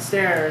back up the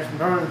stairs and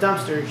thrown in the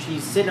dumpster,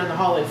 she's sitting on the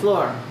hallway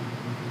floor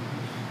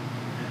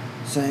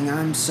saying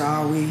I'm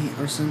sorry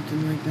or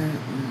something like that.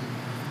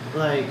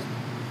 like,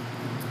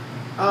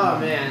 oh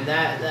man,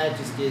 that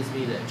just gives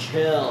me the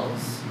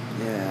chills.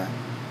 Yeah.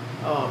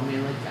 Oh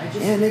man, like I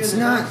just And it's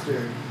not.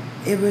 dumpster.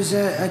 It was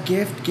a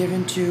gift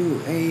given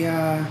to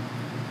a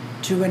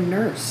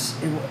nurse,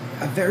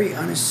 a very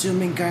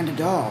unassuming kind of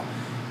doll.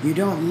 You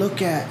don't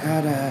look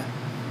at a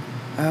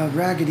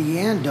Raggedy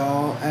Ann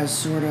doll as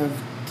sort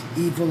of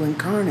evil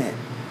incarnate,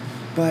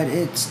 but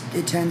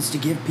it tends to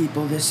give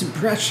people this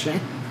impression.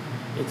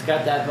 It's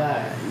got that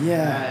vibe.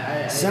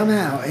 Yeah.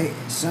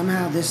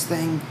 Somehow this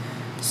thing,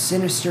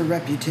 sinister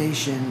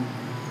reputation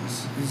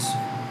is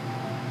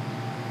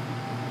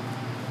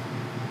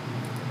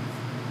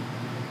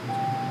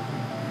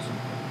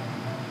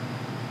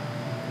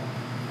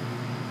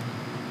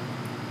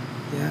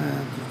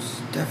yeah, there's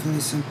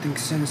definitely something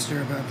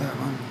sinister about that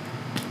one.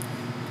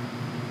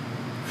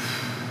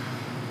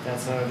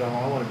 That's not a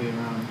doll I want to be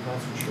around,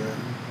 that's for sure.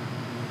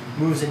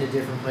 Moves into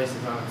different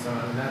places on its own,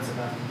 and that's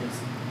about to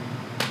just...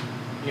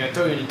 You know,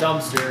 throw you in a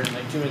dumpster, and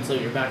like 2 minutes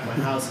later you're back at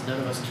my house, and none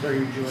of us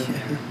carried you in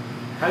there.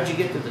 How'd you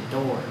get to the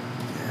door?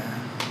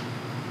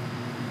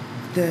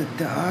 Yeah.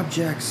 The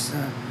objects...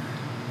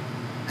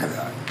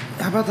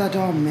 how about that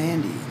doll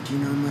Mandy? Do you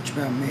know much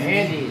about Mandy?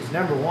 Mandy's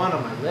 #1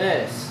 on my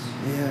list.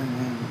 Yeah,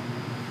 man.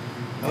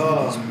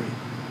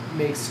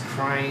 Makes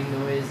crying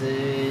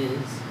noises,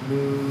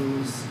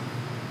 moves.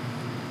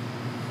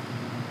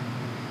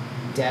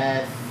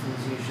 Death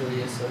is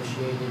usually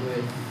associated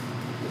with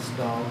this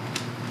doll.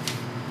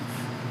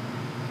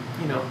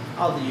 You know,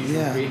 all the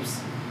usual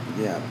creeps.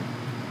 Yeah.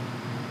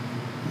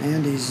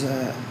 Mandy's,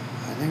 I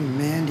think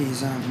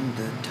Mandy's on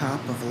the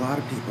top of a lot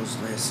of people's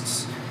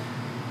lists.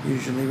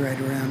 Usually right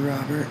around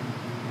Robert.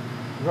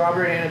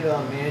 Robert, Annabelle,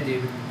 and Mandy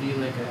would be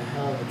like a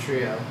hell of a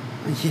trio.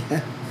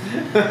 Yeah.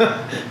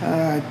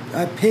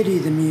 I pity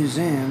the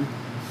museum.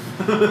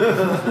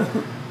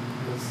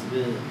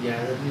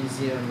 Yeah, the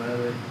museum, I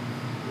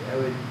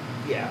would,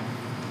 yeah.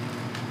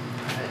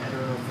 I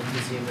don't know if the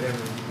museum would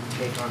ever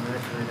take on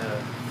that kind of,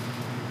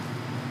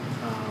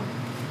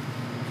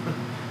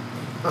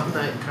 on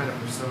that kind of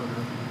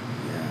persona.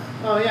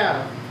 Yeah. Oh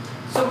yeah,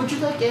 So would you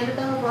like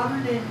Annabelle,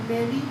 Robert, and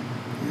Mandy?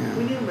 Yeah.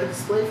 We need a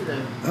display for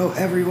them. Oh,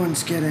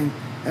 everyone's getting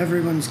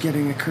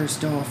a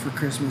cursed doll for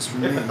Christmas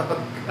from me.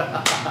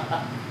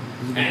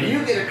 And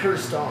you get a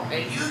cursed doll.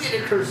 And you get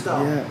a cursed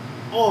doll. Yeah.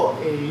 Oh,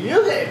 and you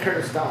get a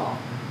cursed doll.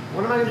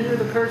 What am I going to do with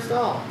the cursed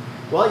doll?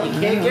 Well, you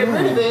can't get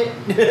rid of it.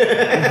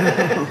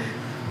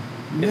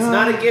 It's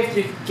not a gift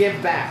you can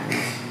give back.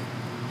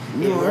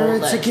 No, or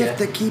it's a gift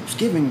that keeps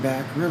giving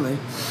back, really.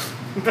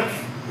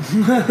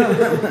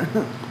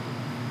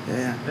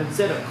 Yeah.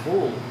 Instead of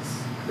coals,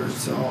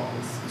 cursed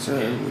dolls. So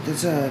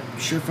it's a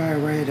surefire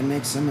way to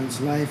make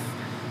someone's life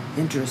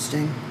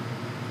interesting.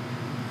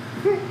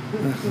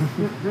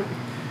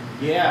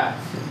 Yeah,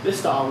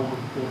 this doll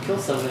will kill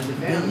someone in the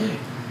family.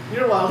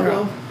 You're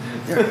welcome.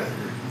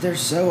 They're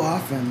so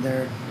often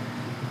a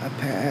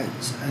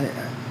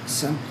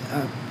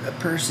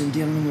person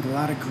dealing with a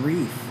lot of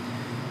grief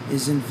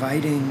is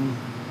inviting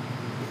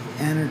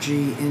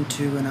energy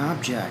into an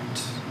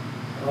object,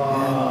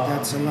 and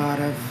that's a lot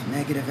of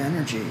negative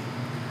energy.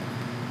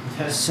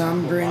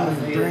 Some bring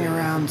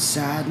around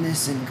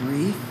sadness and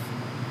grief,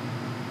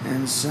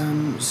 and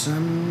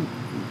some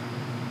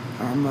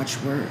are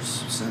much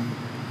worse. Some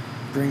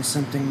bring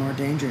something more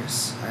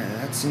dangerous.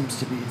 That seems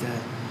to be the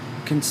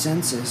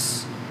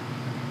consensus.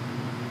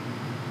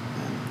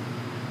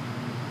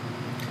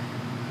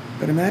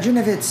 But imagine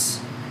if it's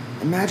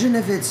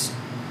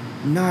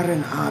not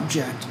an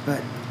object,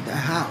 but the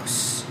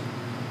house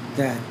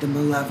that the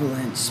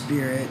malevolent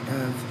spirit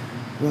of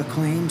what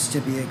claims to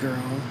be a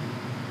girl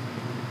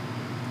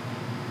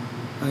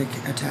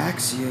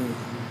attacks you.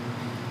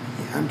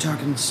 I'm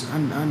talking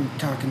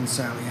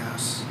Sally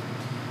House.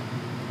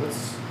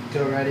 Let's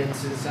go right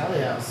into the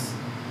Sally House.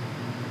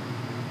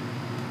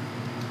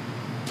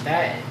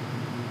 That's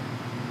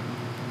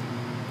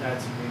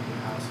a creepy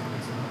house on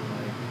its own.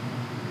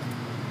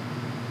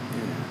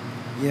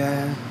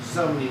 Yeah.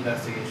 So many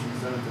investigations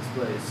done at this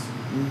place.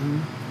 Mm-hmm.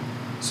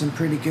 Some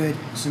pretty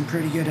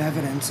good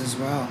evidence as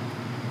well.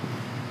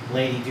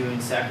 Lady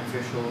doing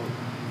sacrificial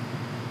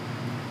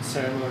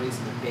ceremonies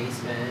in the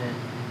basement.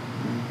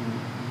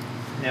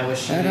 Mm-hmm. Now was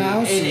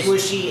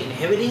she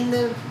inhibiting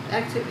the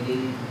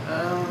activity?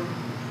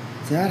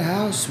 That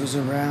house was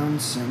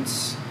around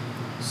since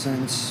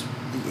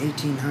the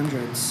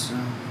 1800s. So.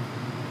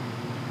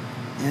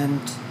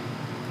 And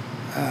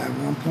at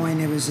one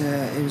point it was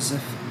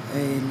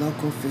a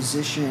local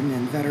physician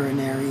and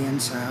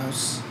veterinarian's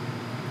house.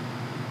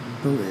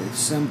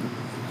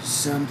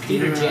 Some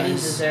Peter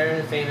Jennings is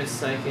there, the famous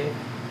psychic.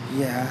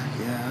 Yeah.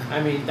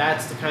 I mean,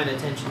 that's the kind of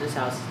attention this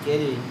house is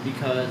getting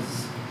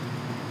because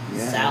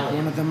Sally.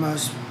 One of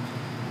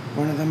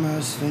the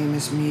most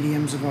famous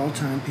mediums of all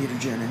time, Peter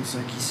Jennings,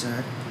 like he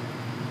said.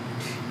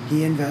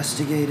 He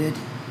investigated.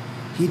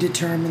 He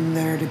determined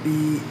there to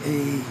be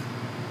a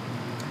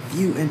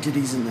few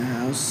entities in the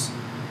house: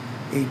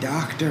 a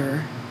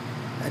doctor,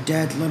 a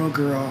dead little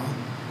girl,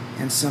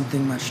 and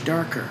something much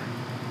darker.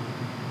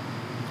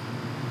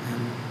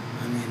 And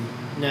I mean,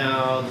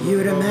 now you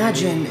would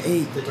imagine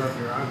the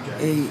darker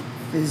object. a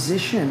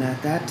physician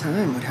at that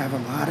time would have a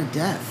lot of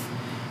death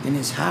in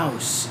his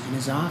house, in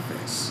his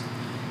office.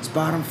 His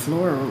bottom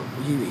floor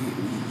he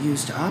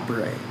used to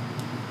operate.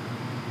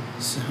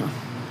 So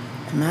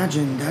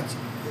imagine that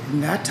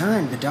in that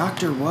time the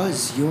doctor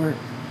was your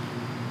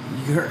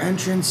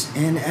entrance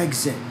and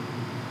exit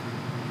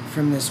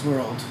from this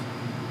world.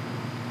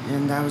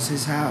 And that was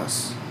his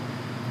house.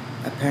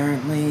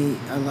 Apparently,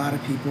 a lot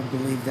of people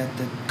believe that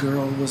the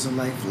girl was a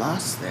life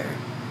lost there.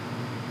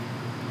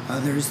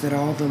 Others that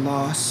all the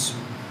loss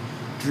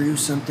drew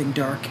something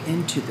dark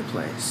into the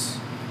place.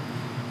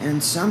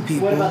 And some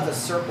people... What about the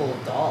circle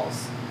of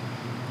dolls?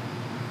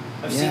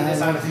 I've seen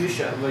this on a few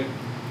shows. Like,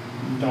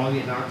 doll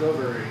get knocked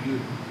over.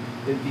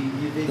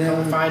 They'd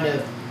come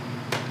find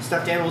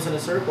stuffed animals in a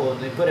circle,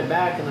 and they put it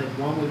back, and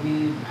one would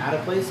be out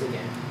of place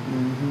again.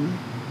 Mm-hmm.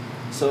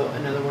 So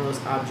another one of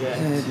those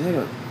objects.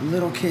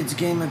 Little kids'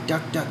 game of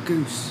Duck, Duck,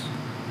 Goose.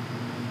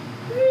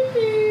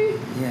 Creepy.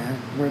 Yeah,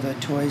 where the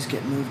toys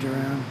get moved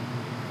around.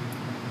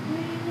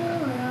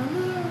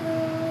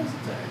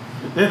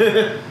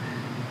 Sorry.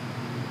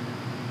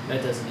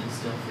 That doesn't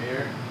instill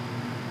fear.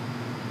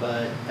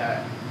 But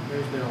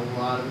there's been a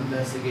lot of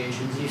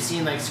investigations. You've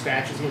seen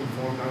scratches getting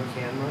formed on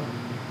camera.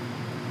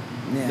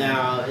 Yeah.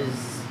 Now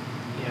is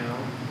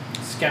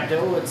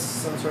Skepto, it's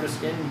some sort of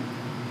skin.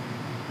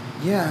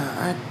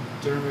 Yeah,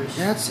 Dermis.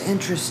 That's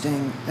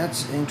interesting.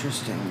 That's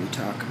interesting we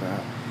talk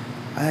about.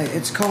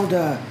 It's called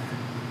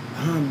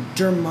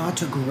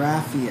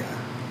dermatographia.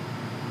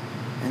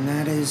 And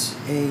that is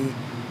a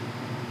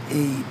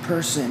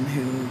person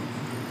who,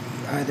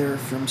 either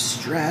from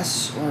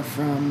stress or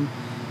from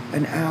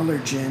an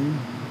allergen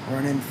or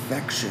an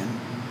infection,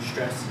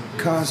 Stress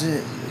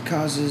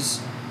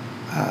causes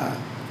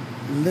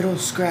little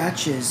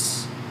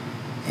scratches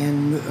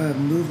and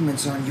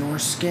movements on your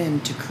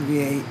skin to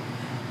create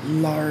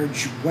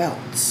large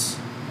welts.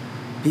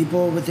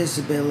 People with this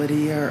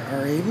ability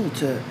are able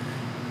to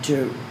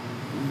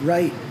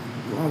write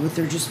with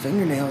their just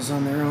fingernails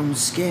on their own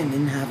skin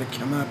and have it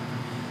come up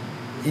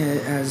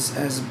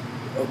as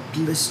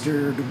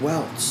blistered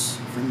welts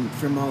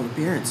from all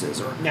appearances,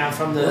 or Now,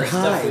 from the or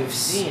stuff we've hives.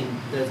 seen,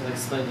 doesn't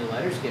explain the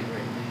letters getting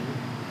written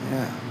in.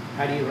 Yeah.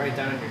 How do you write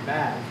down on your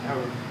back? How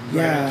right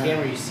Yeah. on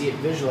camera you see it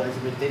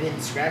visualized, but they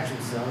didn't scratch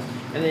themselves,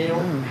 and they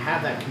don't No.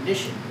 have that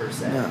condition per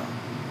se. No.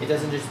 It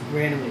doesn't just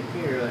randomly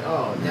appear like,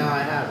 oh, No. now I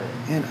have it.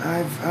 And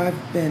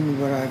I've been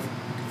what I've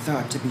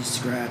thought to be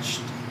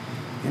scratched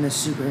in a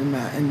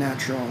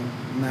supernatural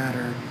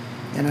matter,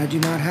 and I do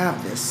not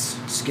have this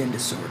skin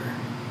disorder.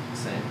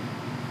 Same.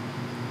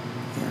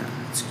 Yeah,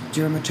 it's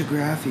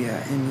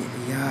dermatographia, and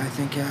yeah, I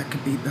think I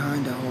could be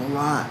behind a whole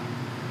lot.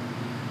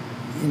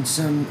 In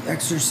some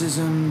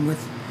exorcism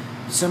with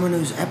someone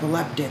who's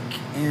epileptic,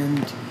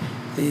 and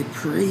the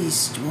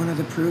priest, one of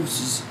the proofs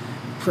is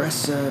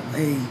press a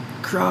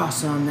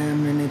cross on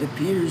them, and it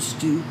appears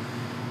to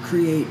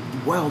create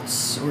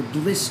welts or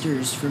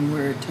blisters from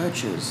where it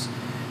touches.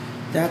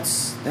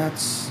 That's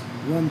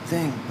one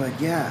thing, but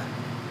yeah,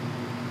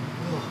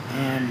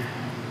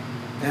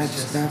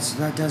 It's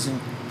that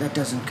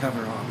doesn't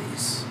cover all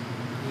these.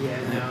 Yeah,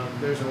 no,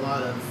 there's a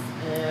lot of,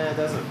 it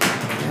doesn't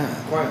Yeah.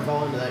 quite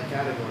fall into that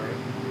category.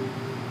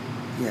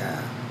 Yeah.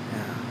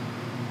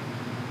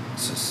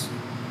 It's just,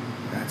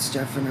 that's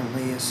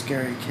definitely a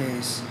scary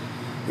case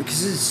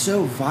because it's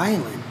so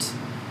violent,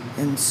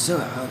 and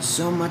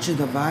so much of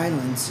the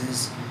violence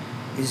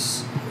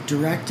is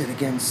directed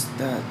against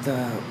the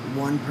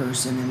one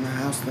person in the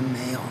house, the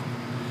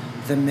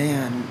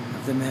man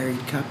of the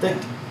married couple.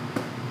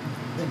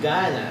 The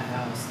guy in that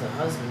house, the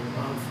husband,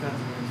 I forgot the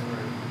name of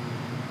it,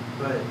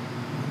 but I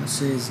want to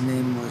say his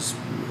name was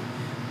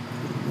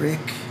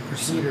Rick or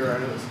something. Peter, I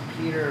know it was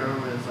Peter, I don't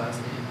remember his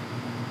last name.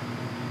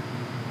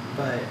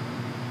 But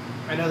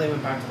I know they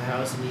went back to the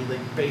house and he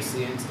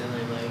basically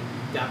instantly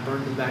got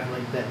burned in the back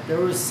like that. There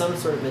was some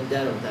sort of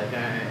vendetta with that guy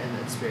and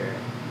that spirit.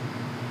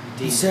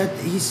 He said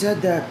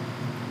that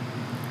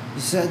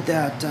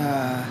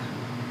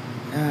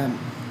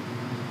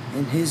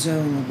in his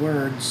own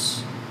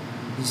words,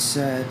 he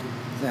said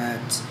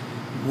that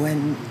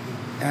when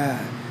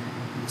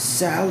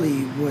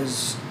Sally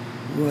was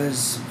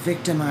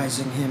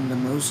victimizing him the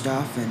most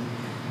often,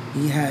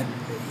 he had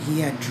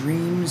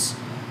dreams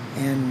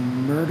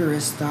and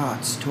murderous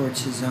thoughts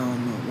towards his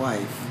own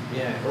wife.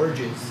 Yeah,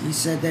 urges. He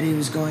said that he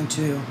was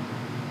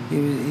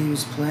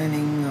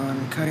planning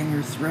on cutting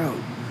her throat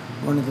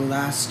one of the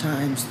last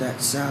times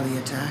that Sally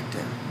attacked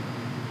him.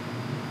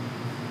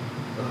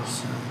 Ugh.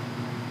 So,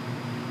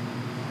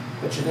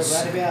 But you're never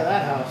glad to be out of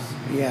that house.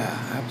 yeah,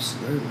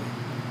 absolutely.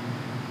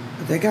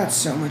 But they got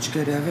so much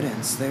good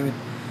evidence. They would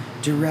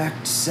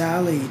direct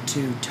Sally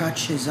to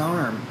touch his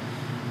arm,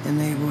 and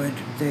they would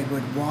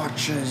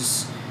watch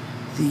as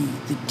the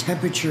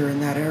temperature in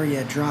that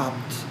area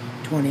dropped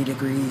 20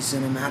 degrees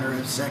in a matter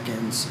of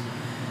seconds.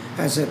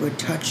 As it would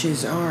touch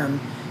his arm,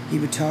 he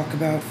would talk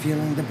about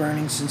feeling the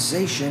burning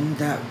sensation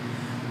that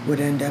would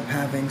end up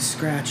having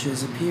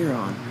scratches appear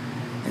on.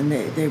 And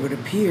they would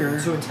appear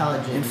So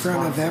intelligent in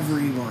front of responses.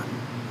 everyone.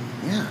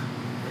 Yeah.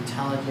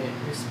 Intelligent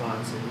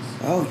responses.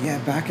 Oh yeah,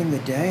 back in the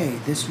day,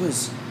 this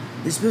was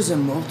a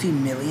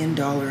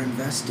multi-million-dollar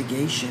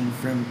investigation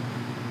from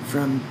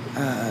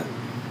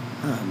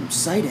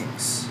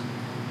sightings,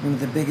 one of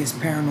the biggest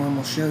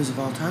paranormal shows of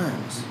all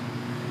times,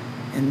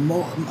 and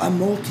a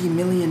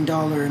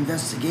multi-million-dollar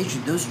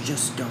investigation. Those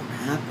just don't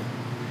happen.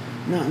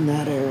 Not in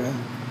that era.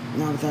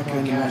 Not with that Oh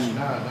kind gosh, of money.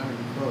 not even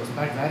close.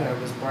 Back then it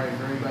was probably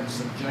very much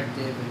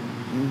subjective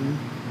Mm-hmm.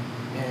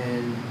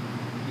 and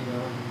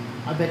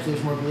I bet you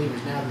there's more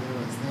believers now than there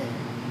was then.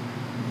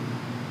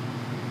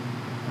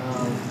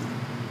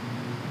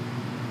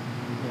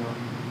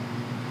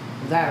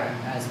 With that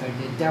aspect,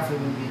 it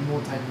definitely would be a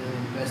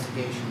multi-million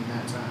investigation in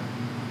that time.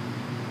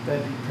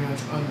 That'd be pretty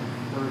much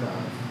unheard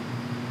of.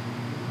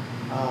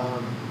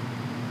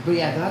 But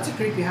yeah, that's a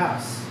creepy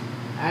house.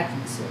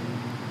 Atkinson.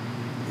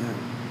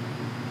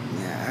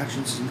 Yeah,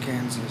 Atchison,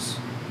 Kansas.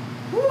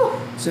 Whew.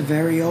 It's a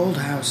very old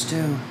house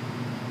too.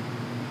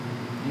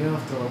 You know,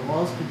 if the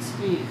walls could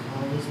speak,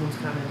 all these ones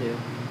kind of do.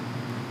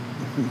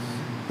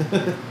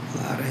 A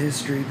lot of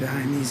history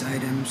behind these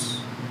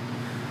items.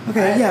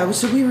 Okay, yeah,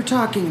 so we were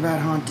talking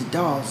about haunted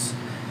dolls.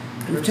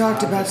 We've Cursed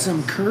talked about objects.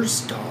 some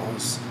cursed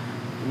dolls.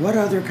 What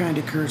other kind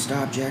of cursed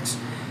objects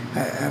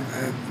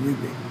have we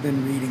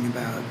been reading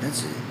about?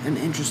 That's an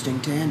interesting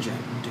tangent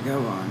to go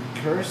on.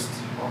 Cursed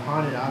or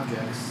haunted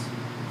objects.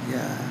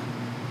 Yeah.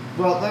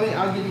 Well,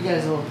 I'll give you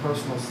guys a little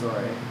personal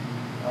story.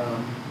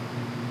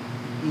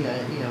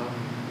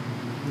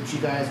 Which you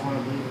guys want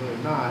to believe it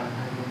or not,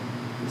 I mean,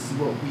 this is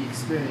what we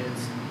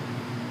experienced.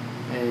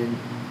 And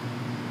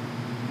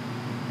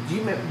do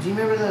you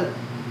remember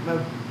my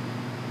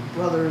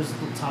brother's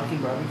talking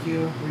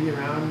barbecue? Were you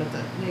around at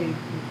that? Yeah, you're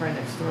probably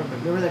next door. But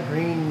remember that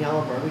green and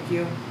yellow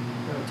barbecue?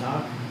 Remember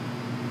talk?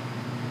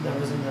 That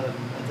was at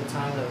the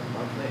time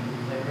our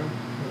playroom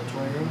or the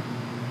toy room.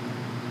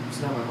 It's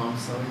now my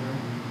mom's sewing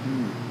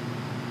room.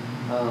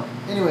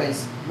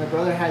 Anyways, my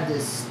brother had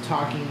this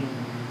talking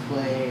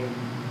play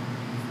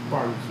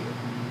barbecue.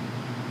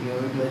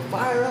 He'd be like,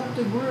 fire up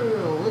the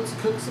grill, let's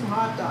cook some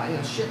hot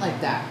dogs, shit like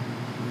that.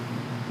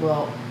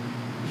 Well,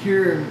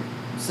 here in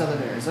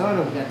southern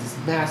Arizona, we got this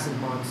massive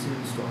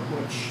monsoon storm,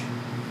 which,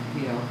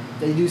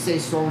 they do say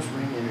storms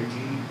bring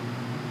energy,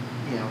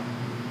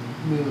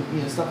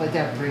 stuff like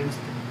that brings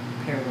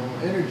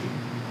paranormal energy.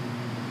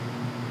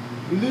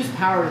 We lose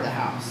power to the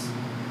house.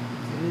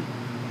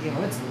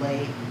 It's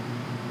late.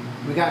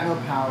 We got no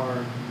power,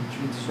 which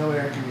means there's no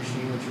air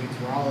conditioning, which means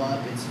we're all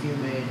up. It's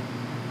humid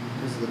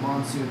because of the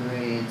monsoon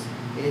rains.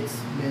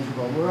 It's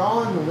miserable. We're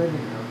all in the living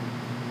room,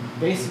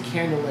 basic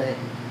candlelit.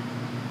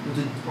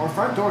 Our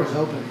front door is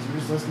open because we're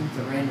just listening to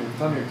the rain and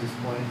thunder at this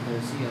point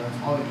because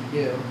that's all we can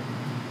do.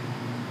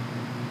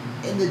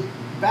 In the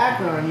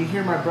background, you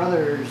hear my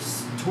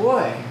brother's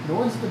toy. No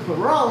one's at the toy.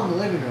 We're all in the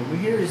living room. We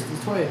hear this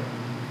toy.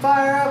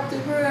 Fire up the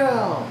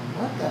grill.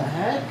 What the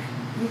heck?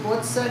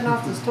 What's setting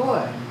off this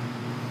toy?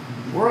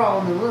 We're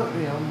all in the room,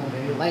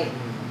 maybe lighting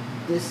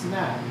this and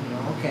that,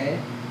 okay.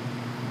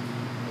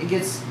 It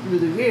gets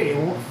really weird. It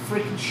won't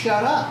freaking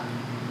shut up.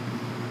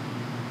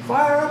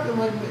 Fire up, and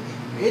like,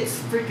 it's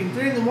freaking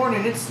 3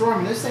 a.m. It's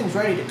storming. This thing's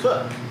ready to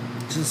cook.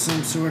 Just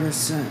some sort of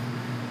some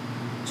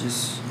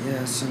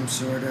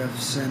sort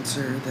of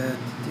sensor that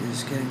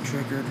is getting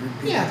triggered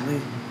repeatedly.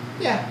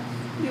 Yeah.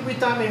 We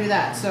thought maybe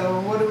that. So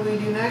what do we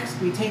do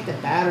next? We take the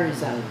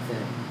batteries out of the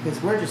thing.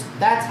 Because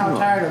that's how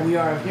tired we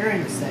are of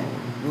hearing this thing.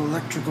 Well,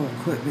 electrical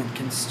equipment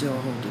can still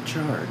hold a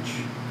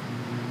charge.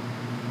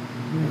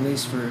 At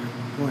least for a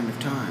point of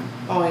time.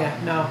 Oh yeah,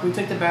 no. We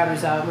took the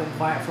batteries out, went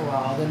quiet for a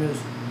while, then it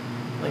was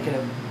like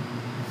a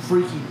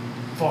freaky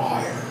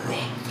fire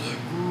up the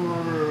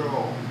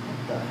grill.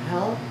 What the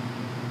hell?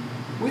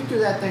 We threw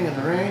that thing in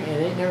the rain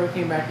and it never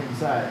came back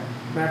inside.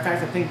 Matter of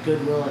fact, I think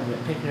Goodwill ended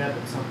up picking it up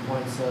at some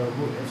point. So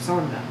if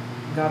someone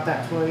got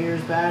that 12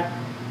 years back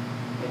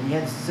and you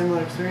had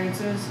similar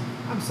experiences,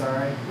 I'm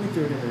sorry. We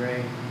threw it in the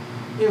rain.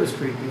 It was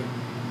creepy.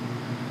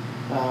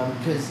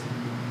 Because,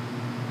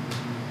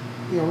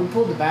 we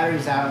pulled the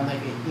batteries out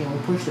and we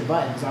pushed the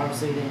buttons.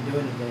 Obviously, it didn't do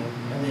anything.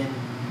 And then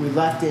we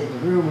left it in the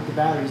room with the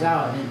batteries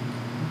out and it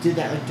did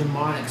that like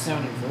demonic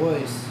sounding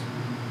voice.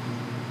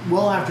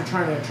 Well, after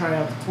trying to try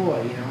out the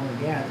toy,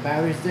 the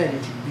battery's dead.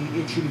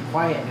 It should be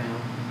quiet now.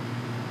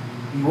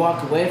 You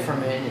walk away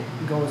from it and it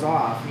goes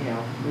off. We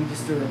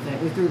just threw the thing.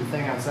 We threw the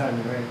thing outside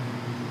in the rain.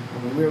 I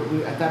mean,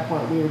 we at that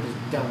point we were just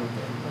done with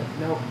it. Like,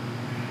 nope,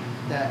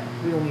 that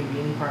we don't need to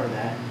be any part of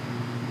that.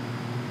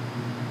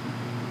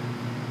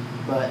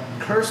 But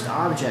cursed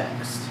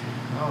objects.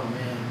 Oh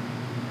man.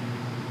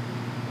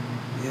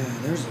 Yeah,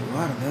 there's a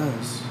lot of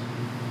those.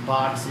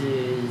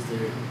 Boxes.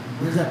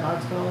 What is that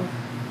box called?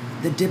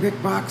 The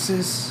Dybbuk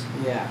boxes.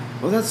 Yeah.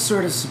 Well, that's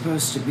sort of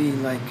supposed to be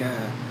like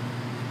a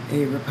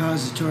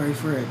repository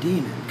for a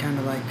demon, kind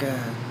of like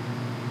a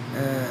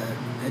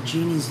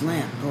genie's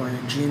lamp or a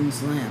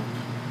jinn's lamp.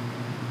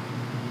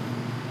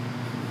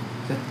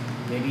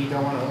 Maybe you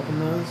don't want to open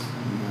those?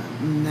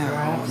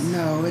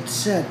 No, it's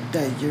said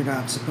that you're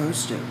not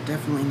supposed to.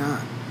 Definitely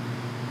not.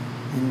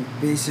 And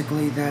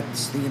basically,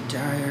 that's the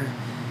entire.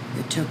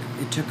 It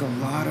took a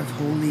lot of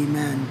holy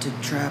men to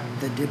trap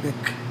the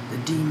Dybbuk, the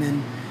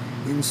demon,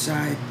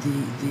 inside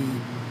the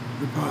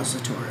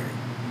repository.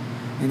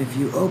 And if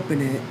you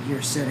open it,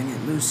 you're setting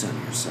it loose on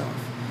yourself.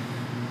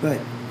 But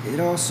they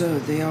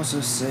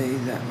also say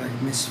that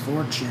like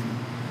misfortune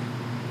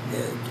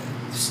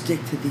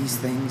stick to these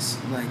things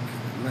like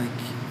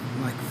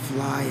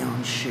fly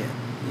on shit,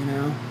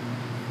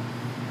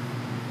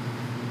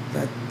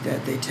 that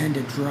they tend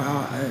to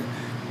draw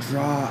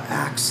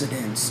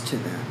accidents to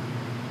them,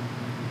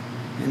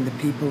 and the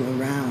people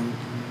around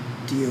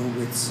deal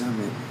with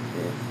some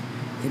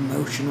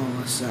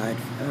emotional side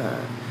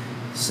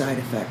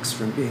effects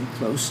from being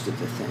close to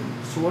the thing.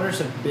 So what are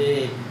some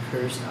big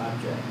cursed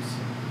objects?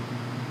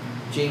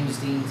 James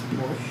Dean's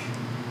Porsche?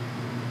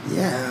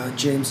 Yeah,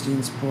 James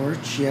Dean's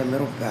Porsche, yeah,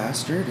 little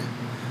bastard.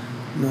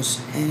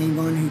 Most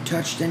anyone who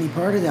touched any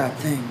part of that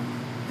thing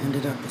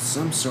ended up with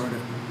some sort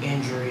of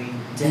injury,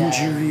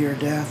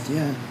 death,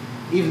 yeah.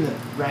 Even the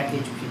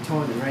wreckage,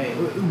 towing the rain,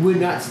 it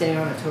would not stay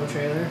on a tow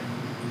trailer.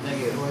 Like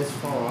it always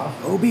fall off.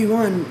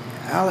 Obi-Wan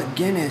Alec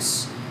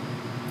Guinness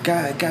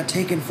got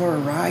taken for a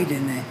ride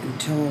in it and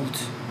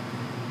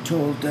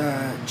told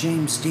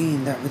James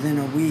Dean that within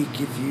a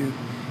week, if you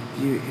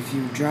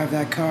drive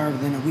that car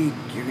within a week,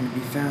 you're gonna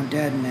be found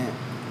dead in it.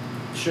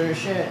 Sure as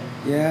shit.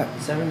 Yeah.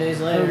 7 days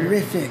later.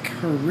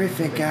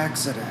 Horrific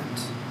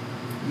accident.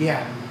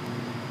 Yeah.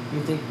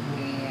 You think,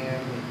 man,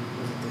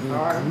 was it the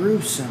car?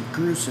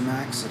 Gruesome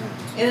accident.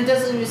 And it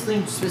doesn't just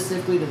link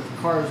specifically to the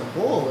car as a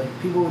whole. Like,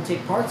 people would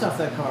take parts off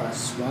that car.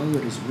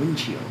 Swallowed his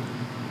windshield.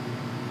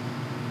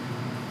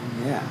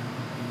 Yeah.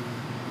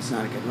 It's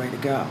not a good way to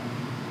go.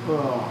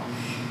 Oh,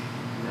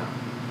 no.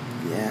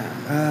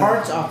 Yeah.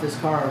 Parts off this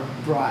car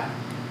brought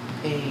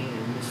pain,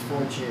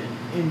 misfortune,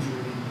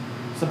 injury.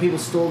 Some people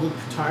stole the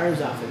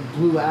tires off it,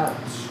 blew out,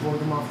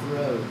 swerved them off the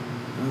road.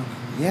 Oh,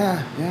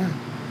 yeah.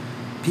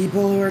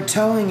 People who are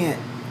towing it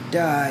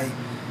die.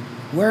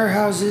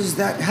 Warehouses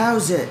that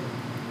house it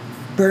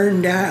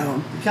burn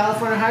down. The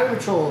California Highway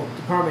Patrol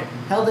Department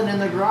held it in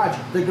their garage.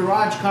 The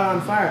garage caught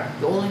on fire.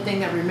 The only thing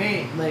that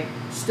remained,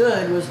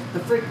 stood, was the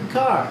freaking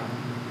car.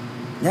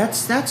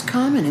 That's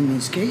common in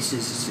these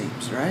cases, it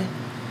seems, right?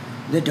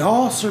 The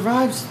doll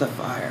survives the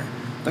fire.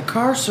 The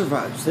car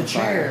survives the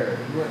fire.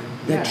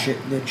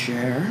 The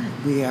chair.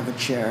 We have a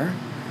chair.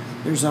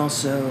 There's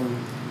also,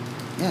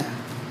 yeah.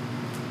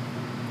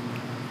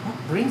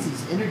 What brings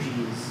these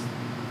energies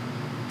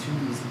to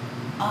these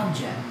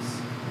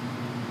objects?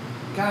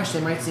 Gosh,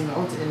 they might seem,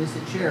 oh, it's an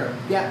innocent chair.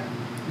 Yeah,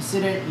 you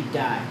sit in it, you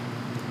die.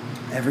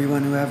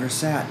 Everyone who ever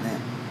sat in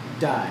it.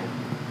 Died.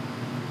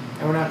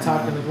 And we're not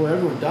talking like, well,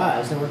 everyone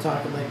dies. No, we're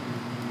talking like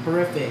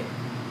horrific,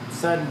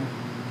 sudden,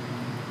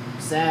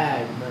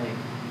 sad, like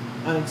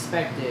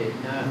unexpected,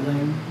 not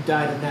like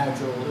died a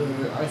natural.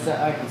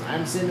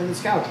 I'm sitting on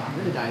this couch. I'm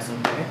gonna die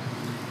someday.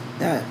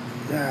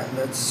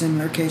 That's a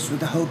similar case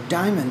with the Hope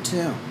Diamond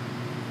too.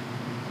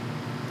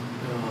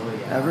 Oh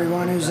yeah.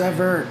 Everyone who's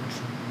ever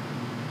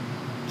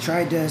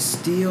tried to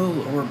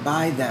steal or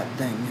buy that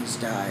thing has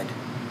died.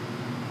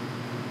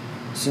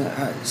 So,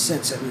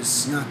 since it was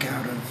snuck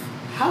out of.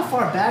 How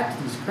far back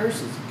do these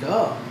curses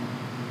go?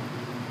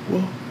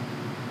 Well,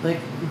 like,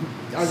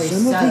 are they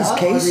some set of these up,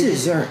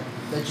 cases or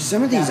are.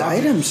 Some of these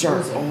items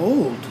are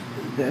old.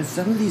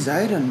 Some of these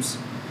items.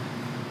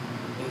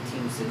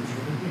 18th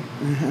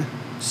century.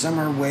 Some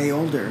are way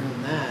older.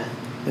 Than that.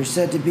 They're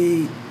said to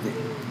be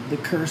the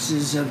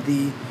curses of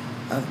the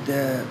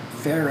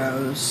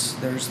pharaohs.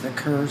 There's the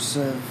curse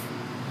of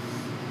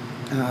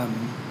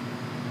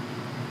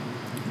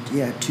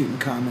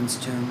Tutankhamun's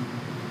tomb.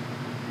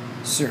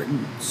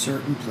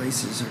 Certain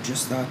places are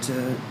just thought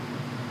to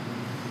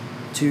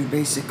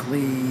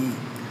basically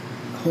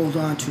hold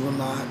on to a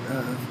lot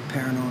of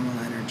paranormal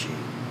energy.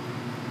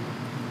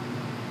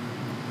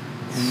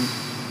 And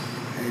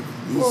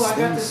well, I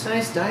got this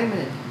nice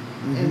diamond,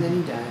 and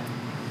then he died.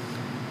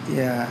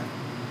 Yeah.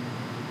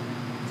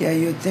 Yeah,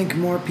 you'd think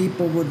more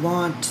people would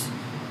want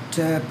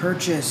to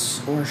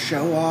purchase or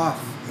show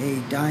off a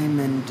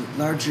diamond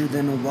larger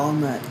than a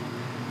walnut.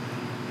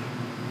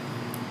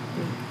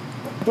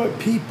 But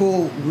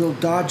people will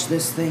dodge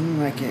this thing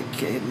like it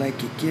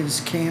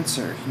gives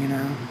cancer, you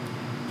know?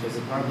 Because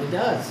it probably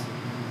does.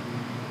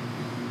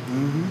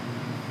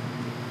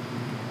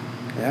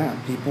 Yeah,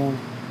 people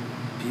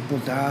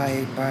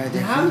die by the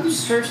Now, how do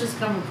heaps. these curses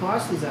come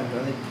across these objects?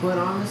 Are they put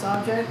on this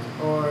object,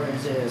 or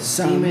is it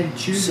a demon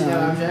choosing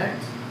that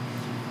object?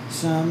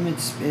 Some,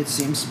 it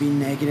seems to be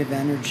negative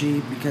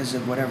energy because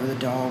of whatever the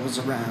doll was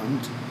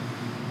around.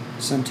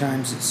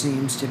 Sometimes it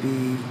seems to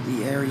be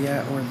the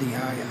area or the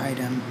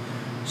item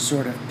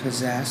sort of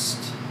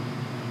possessed.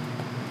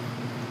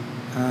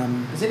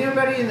 Is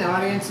anybody in the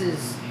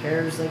audience's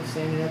hairs like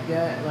standing up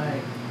yet?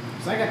 Like,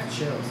 'cause I got the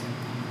chills.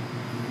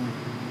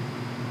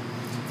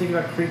 Think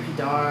about creepy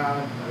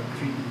dolls,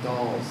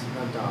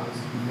 not dogs.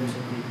 There's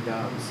some creepy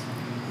dogs.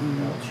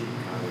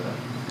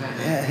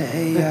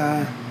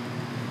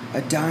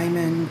 A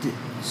diamond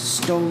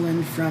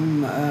stolen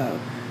from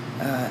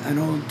an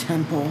old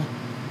temple,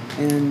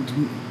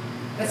 and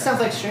that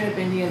sounds like straight up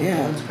Indiana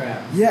Jones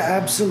crap. Yeah,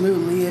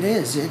 absolutely, it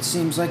is. It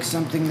seems like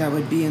something that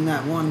would be in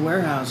that one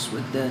warehouse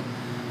with the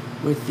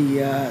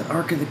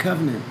Ark of the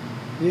Covenant.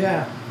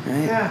 Yeah.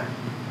 Right. Yeah.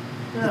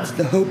 It's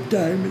the Hope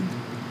Diamond.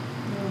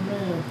 Oh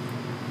man.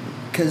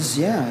 Because,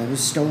 it was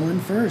stolen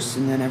first,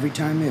 and then every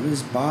time it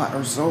was bought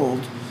or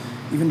sold,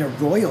 even to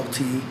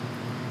royalty,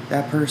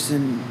 that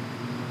person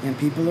and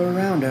people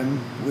around him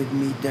would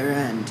meet their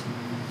end.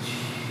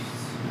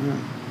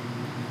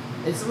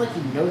 It's like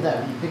you know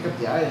that when you pick up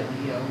the item,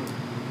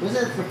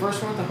 wasn't it the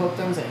first one with the Hope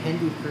Diamond was a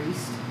Hindu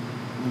priest?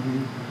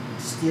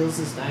 Steals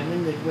this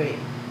diamond? Like, wait,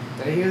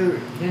 did I hear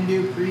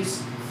Hindu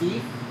priest,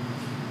 thief,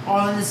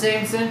 all in the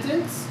same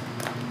sentence?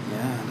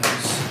 Yeah,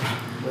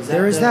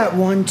 there was that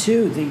one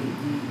too,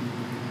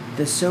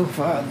 the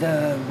sofa,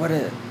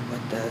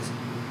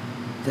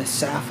 the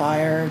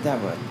sapphire that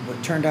what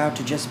turned out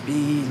to just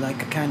be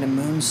like a kind of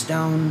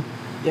moonstone.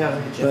 Yeah,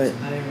 it was like a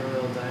gemstone. Not even a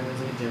real diamond, it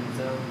was like a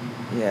gemstone.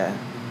 Yeah.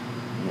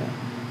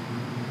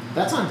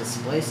 That's on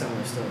display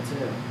somewhere still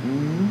too.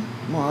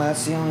 Well,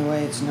 that's the only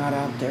way it's not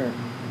out there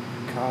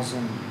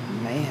causing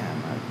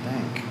mayhem, I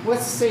think.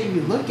 What's to say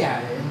you look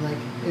at it and like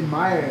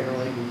admire it, or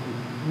like,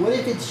 what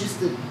if it's just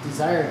the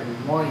desire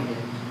of wanting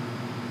it?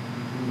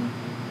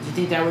 Do you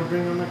think that would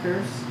bring on the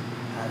curse?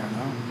 I don't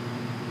know.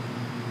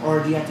 Or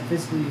do you have to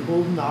physically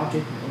hold an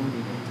object and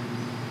owning it?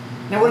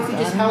 Now, what if you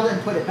just held it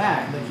and put it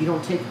back? Like, you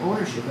don't take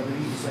ownership of it.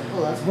 You just like,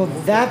 oh, that's. Well,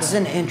 that's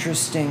an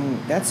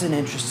interesting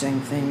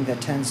thing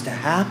that tends to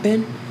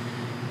happen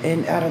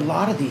at a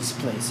lot of these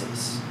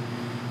places.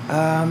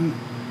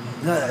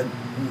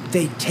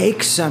 They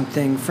take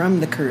something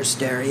from the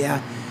cursed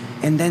area,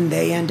 and then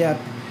they end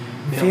up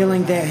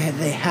feeling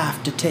they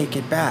have to take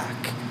it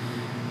back.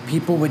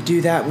 People would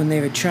do that when they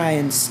would try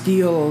and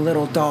steal a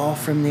little doll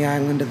from the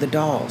Island of the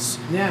Dolls.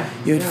 Yeah.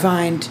 You would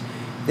find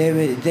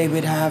they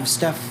would have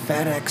stuff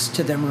FedEx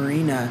to the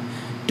marina,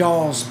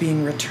 dolls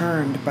being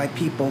returned by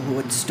people who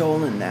had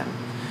stolen them,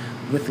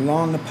 with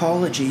long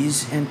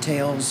apologies and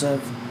tales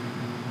of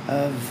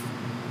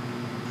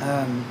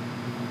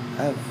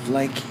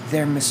like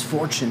their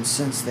misfortunes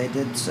since they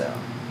did so.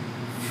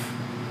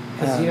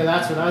 Because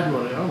that's what I'd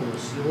want. I'm going to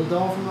steal a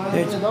doll from my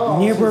It's doll.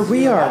 near where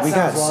we are. That We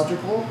got sounds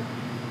logical.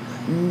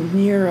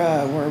 near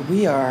where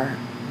we are.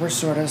 We're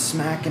sort of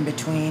smack in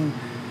between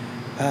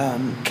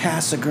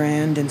Casa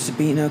Grande and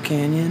Sabino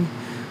Canyon,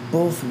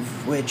 both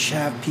of which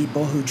have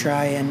people who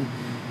try and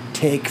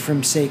take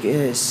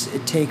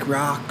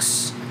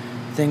rocks,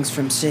 things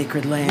from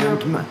sacred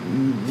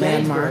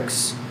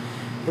landmarks.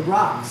 The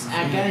rocks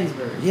at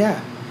Gettysburg. Yeah,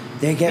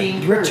 they get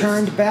Being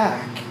returned cursed.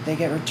 back. They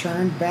get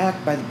returned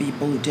back by the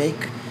people who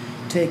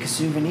take a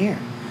souvenir.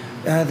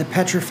 The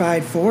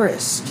petrified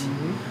forest,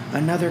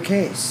 another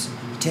case.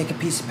 You take a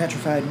piece of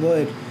petrified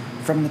wood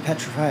from the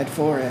petrified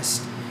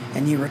forest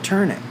and you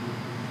return it,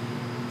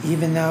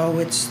 even though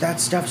that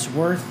stuff's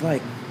worth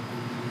like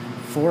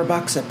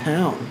 $4 a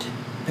pound.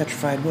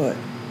 Petrified wood.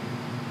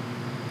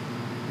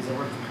 Is it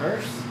worth the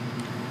curse?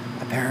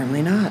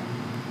 Apparently not.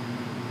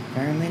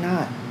 Apparently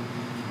not.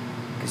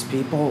 Because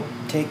people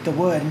take the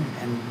wood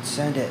and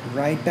send it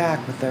right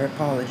back with their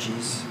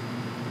apologies.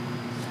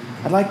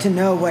 I'd like to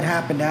know what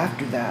happened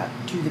after that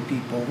to the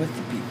people, with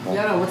the people.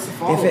 Yeah, no, what's the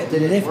follow-up? If it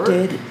Did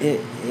lifted, it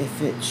work?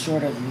 if it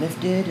sort of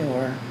lifted,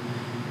 or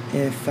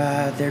if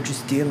they're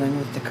just dealing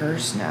with the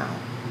curse now.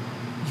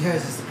 Yeah,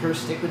 does the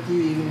curse stick with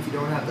you even if you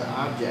don't have the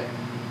object?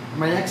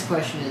 My next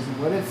question is,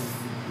 what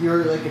if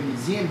you're like a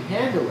museum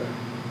handler?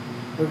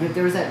 Look, if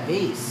there was that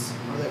vase,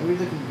 or that weird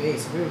looking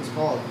vase, whatever it was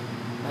called,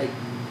 like,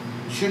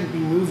 shouldn't be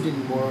moved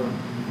anymore.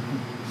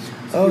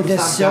 So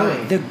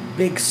the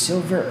big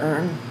silver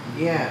urn.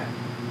 Yeah.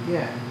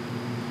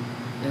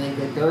 And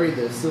they buried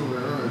the silver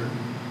urn,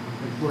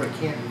 like where it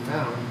can't be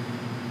found.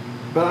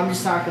 But I'm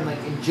just talking like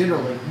in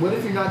general, like what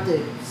if you're not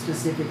the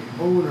specific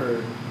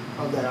owner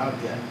of that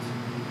object?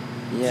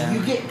 Yeah. Do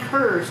you get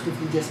cursed if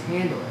you just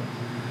handle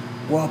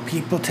it? Well,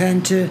 people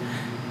tend to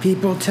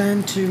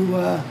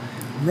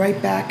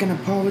write back and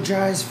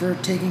apologize for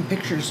taking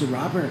pictures of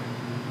Robert.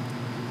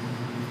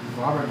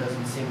 Robert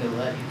doesn't seem to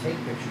let you take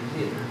pictures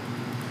either.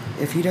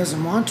 If he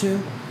doesn't want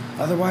to,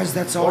 otherwise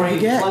that's all Or you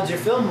he get. floods your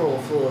film roll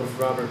full of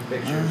Robert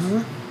pictures.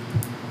 Uh-huh.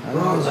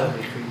 Oh, that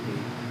would be creepy.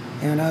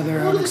 And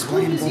other Look at this cool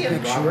unexplainable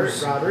museum.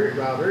 pictures. Robert,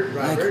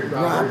 Like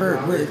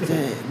Robert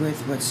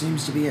with what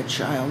seems to be a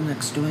child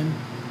next to him.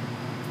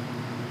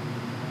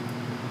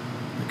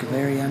 Like a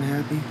very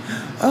unhappy.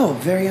 Oh,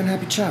 very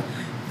unhappy child.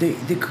 The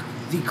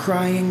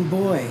crying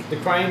boy. The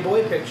crying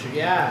boy picture,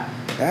 yeah.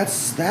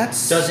 That's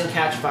Doesn't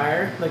catch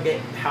fire. Like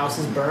house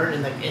is burned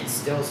and like it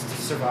still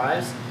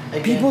survives.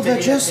 Like, people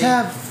that just thing.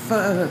 have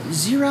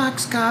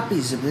Xerox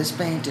copies of this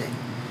painting.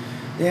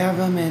 They have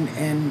them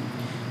in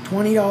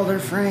 $20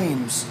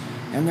 frames,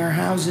 and their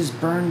houses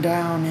burned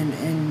down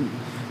in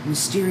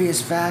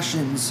mysterious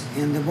fashions.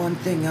 And the one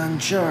thing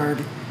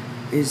uncharred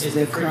is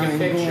the freaking crying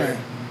picture. boy.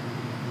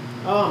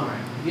 Oh my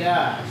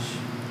gosh.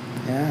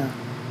 Yeah.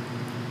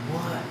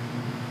 What?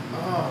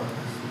 Oh,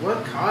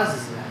 what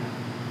causes that?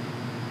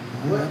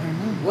 I don't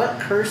know. What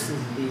curses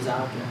these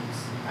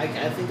objects?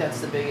 I think that's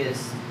the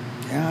biggest.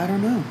 Yeah, I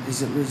don't know.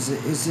 Is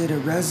it a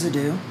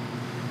residue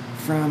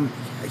from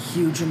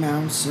huge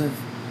amounts of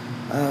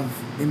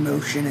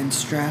emotion and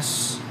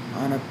stress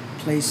on a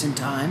place and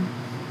time?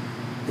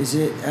 Is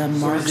it a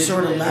mark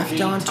sort of left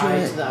onto tied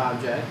it? to the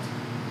object.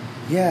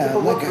 Yeah,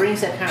 But what like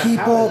brings that kind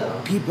of power,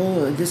 though?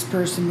 people. This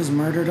person was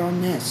murdered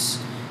on this.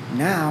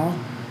 Now,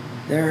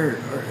 they're.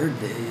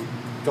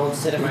 Don't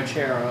sit in my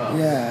chair or else.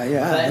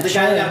 Yeah. The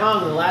guy that got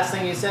hung, the last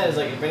thing he said is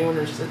like, if anyone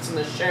who sits in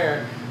this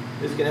chair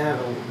is gonna have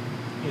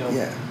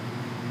a,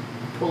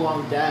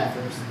 prolonged death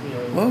or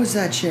What was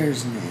that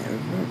chair's name?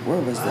 Where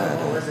was that?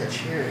 What was that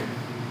chair?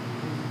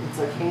 It's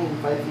like hanging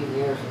 5 feet in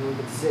the air, so no one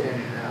can sit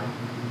in it now.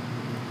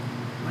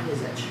 What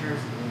is that chair's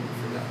name?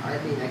 I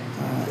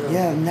forgot.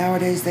 Yeah,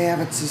 nowadays they have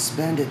it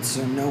suspended,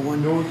 so no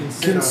one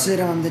can sit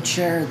on the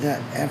chair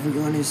that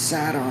everyone who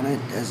sat on it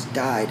has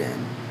died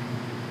in.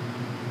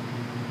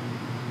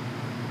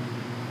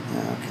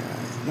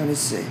 Okay, let me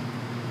see.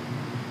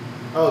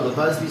 Oh, the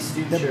Busby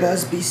Stoop chair. The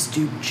Busby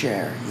Stoop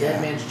chair. Yeah.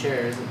 Dead man's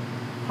chair is a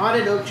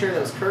haunted oak chair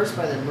that was cursed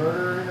by the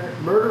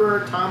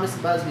murderer Thomas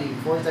Busby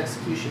before his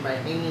execution by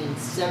hanging in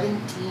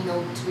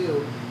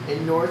 1702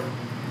 in North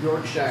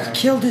Yorkshire. He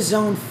killed his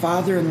own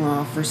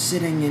father-in-law for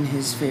sitting in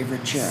his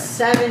favorite chair.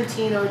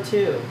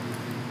 1702.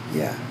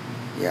 Yeah.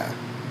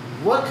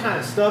 What kind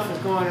of stuff was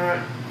going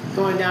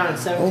down in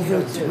 1702?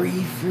 Over 3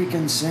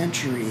 freaking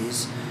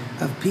centuries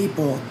of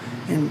people,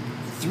 and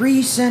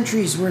 3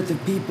 centuries worth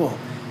of people.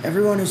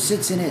 Everyone who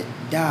sits in it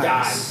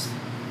dies.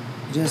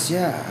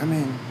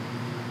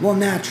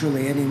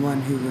 Naturally,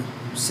 anyone who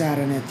sat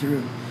in it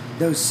through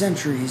those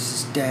centuries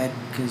is dead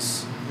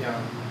because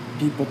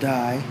people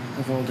die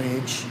of old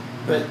age.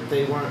 But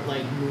they weren't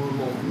like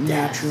normal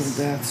natural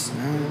deaths.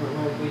 No. They weren't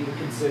like we would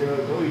consider,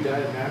 he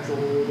died of natural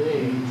old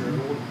age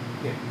or old.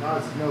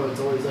 No, it's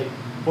always like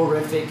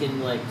horrific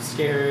and like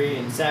scary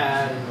and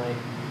sad and like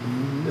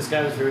this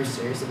guy was very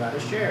serious about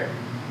his chair.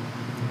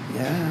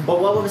 Yeah. But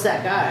what was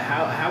that guy?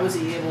 How was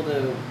he able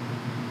to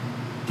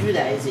do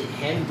that? Is it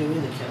him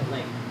doing the killing?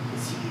 Like,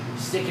 is he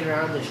sticking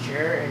around this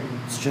chair and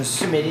It's just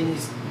committing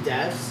these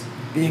deaths?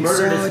 being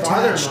murdered so his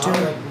attached to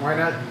father-in-law. him. Like, why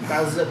not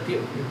thousands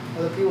of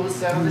other people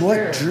sat on the What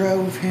chair?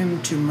 drove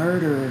him to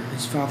murder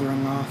his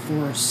father-in-law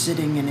for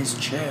sitting in his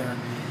chair?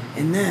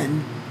 And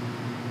then,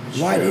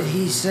 why true. did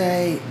he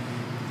say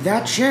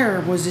that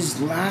chair was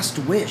his last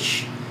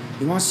wish?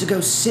 He wants to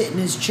go sit in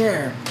his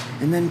chair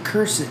and then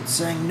curse it,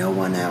 saying no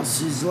one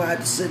else is allowed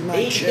to sit in my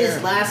Ate chair.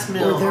 his last or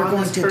meal they're on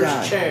going this to cursed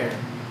die. chair.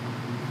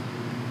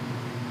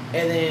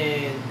 And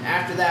then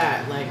after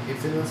that, like,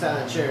 if anyone sat on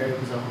that chair, it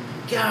was a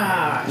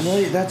gosh.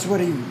 Well, that's what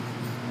he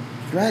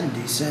threatened.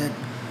 He said,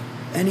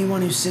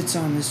 anyone who sits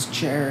on this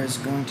chair is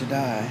going to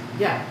die.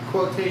 Yeah,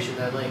 quotation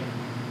that, like,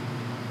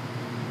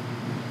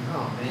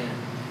 oh man.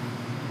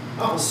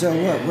 Oh, So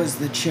man. what, was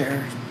the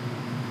chair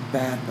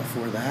bad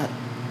before that?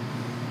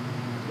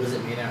 Was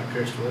it made out of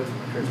cursed wood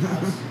from a cursed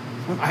house?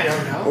 I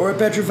don't know. Or a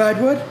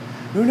petrified wood?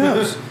 Who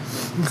knows?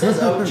 It says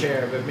oak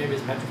chair, but maybe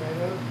it's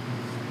petrified oak.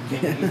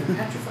 Can't be even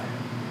petrified oak.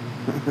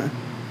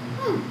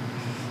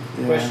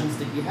 Yeah. Questions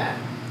that you had?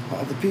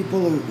 Well, the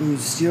people who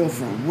steal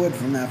from wood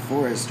from that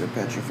forest are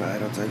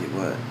petrified, I'll tell you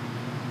what.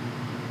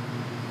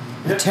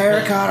 The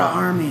Terracotta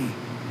Army.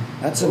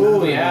 That's another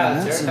Oh yeah, one.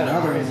 the That's terracotta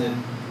another armies. one.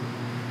 And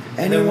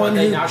then Anyone when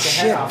they who knock the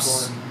head off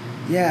chips. one.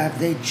 Yeah,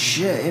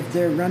 if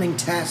they're running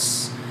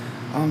tests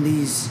on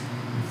these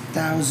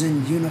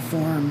 1,000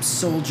 uniformed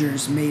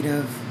soldiers made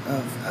of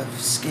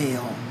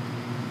scale,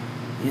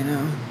 you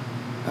know,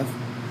 of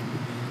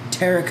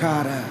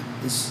terracotta,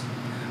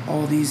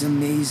 all these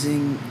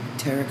amazing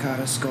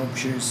terracotta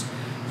sculptures.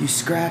 You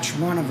scratch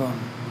one of them,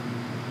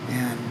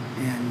 and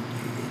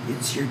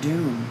it's your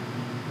doom.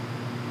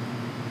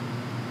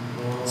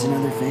 It's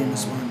another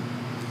famous one.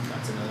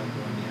 That's another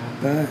one, yeah.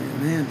 But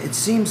man, it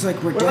seems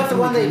like we're What about the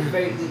definitely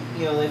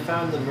one they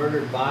found the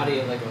murdered body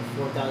of like a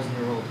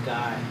 4,000-year-old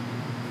guy,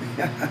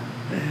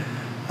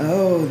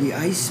 Oh, the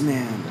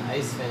Iceman. the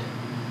Iceman,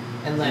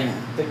 and like Yeah.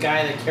 the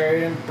guy that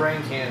carried him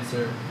brain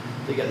cancer,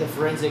 the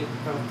forensic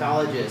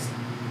pathologist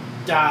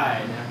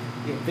died.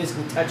 You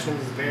physically touched him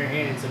with his bare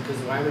hands, because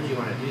why would you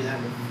want to do that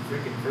in the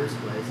freaking first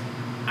place?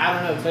 I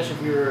don't know, especially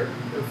if you were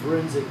a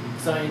forensic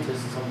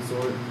scientist of some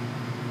sort.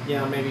 You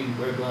know, maybe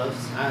wear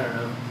gloves. I don't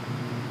know.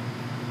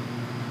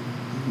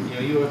 You know,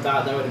 you would have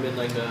thought that would have been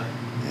like a,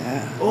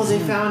 Yeah. oh, they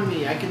found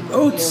me. I can.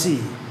 Otzi.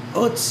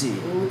 Otzi.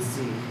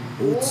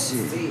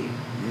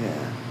 Yeah.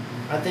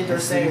 I think they're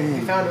That's the saying we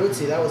name. found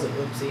Otzi. That was an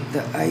oopsie.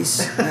 The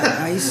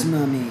ice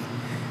mummy.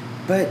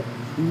 But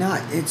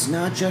it's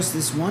not just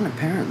this one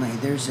apparently.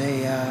 There's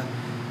a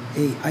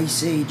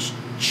Ice Age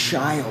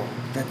child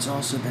that's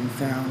also been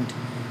found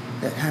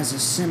that has a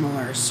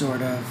similar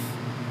sort of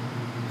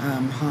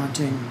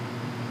haunting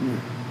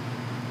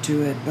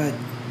to it. But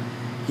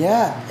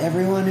yeah,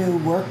 everyone who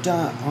worked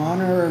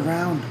on or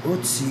around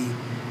Otzi,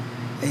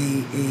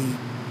 a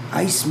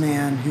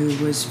Iceman who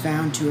was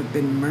found to have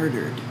been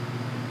murdered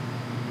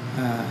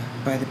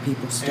by the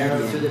people Arrow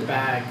to studying. the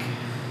back.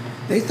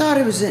 They thought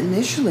it was a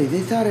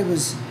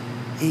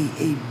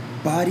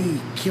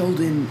body killed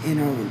in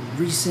a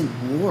recent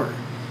war,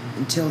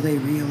 until they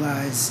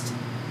realized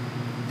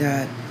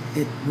that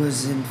it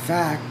was in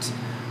fact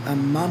a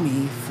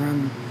mummy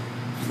from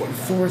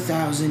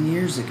 4,000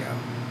 years ago,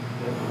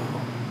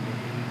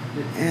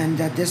 and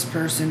that this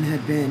person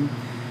had been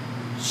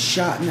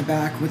shot in the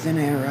back with an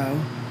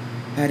arrow,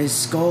 had his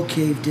skull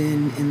caved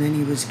in, and then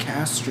he was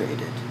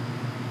castrated,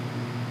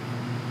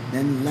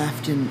 then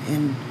left in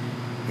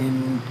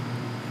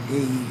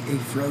a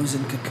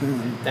frozen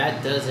cocoon.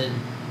 That doesn't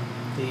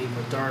leave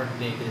a dark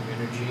negative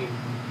energy.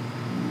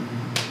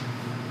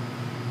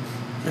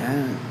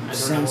 Yeah, know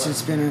since what-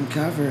 it's been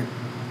uncovered,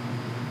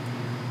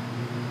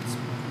 it's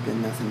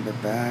been nothing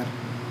but bad.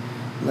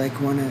 Like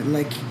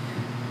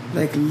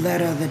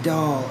Letta the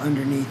doll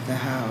underneath the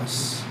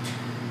house.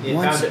 They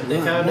Once found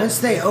they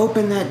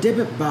open that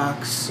Dybbuk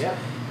box, Yep.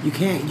 you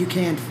can't,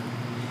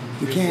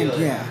 Reseal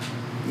it.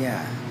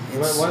 yeah.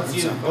 Once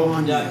you up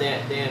opened on up you.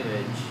 that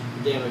damage,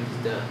 the damage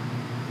is done.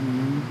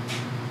 Mhm.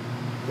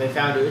 They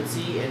found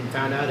Otzi and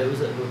found out it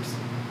was a oops.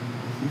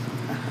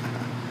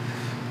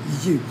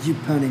 You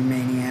punning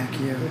maniac,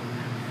 you.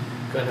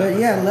 Couldn't But help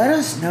yeah,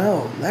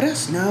 myself. let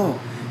us know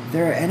if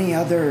there are any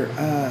other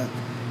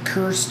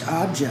cursed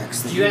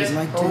objects that Did you you would guys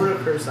like over to.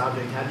 a cursed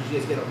object? How did you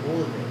guys get a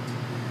hold of it?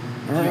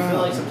 Do you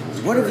feel like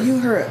something's What have cursed? you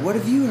heard? What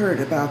have you heard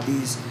about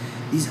these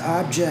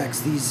objects,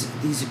 these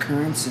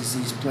occurrences,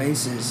 these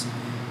places?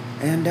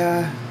 And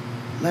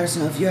let us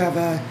know if you have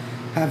a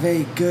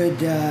good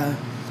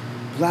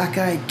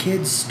black-eyed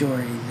kids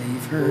story that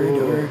you've heard,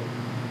 Ooh. or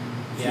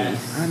Yes.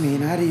 I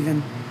mean,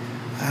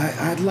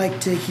 I'd like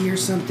to hear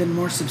something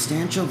more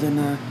substantial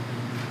than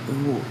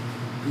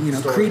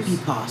Stories.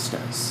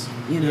 creepypastas.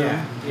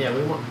 Yeah.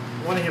 We want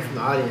to hear from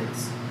the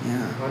audience.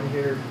 Yeah. I want to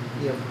hear.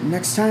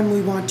 Next time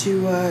we want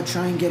to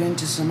try and get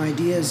into some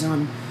ideas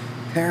on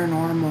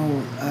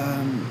paranormal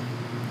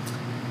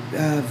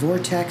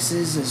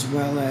vortexes, as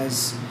well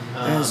as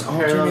Parallel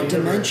alternate universe-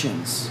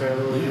 dimensions.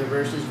 Parallel Yeah.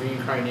 universes,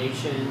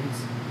 reincarnations.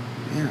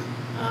 Yeah.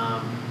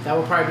 That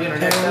will probably be in our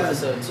next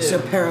episode too. So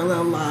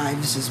parallel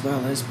lives as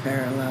well as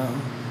parallel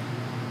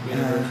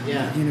Universe,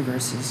 yeah.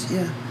 universes.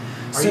 Yeah.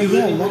 Are you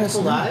living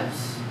multiple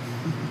lives?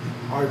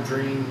 Are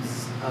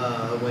dreams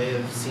a way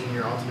of seeing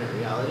your alternate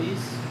realities?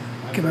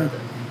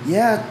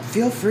 Yeah,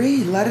 feel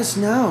free. Let us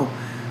know.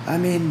 I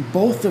mean,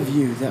 both of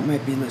you that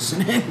might be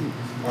listening.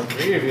 Or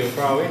 3 of you,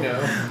 for all we know.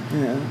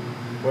 Yeah.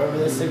 Wherever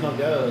this signal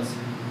goes.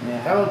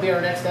 Yeah. That will be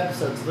our next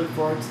episode, so look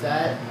forward to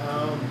that.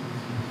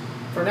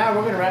 For now,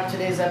 we're going to wrap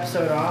today's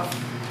episode off.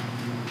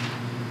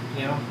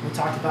 You know, we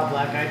talked about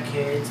black-eyed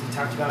kids. We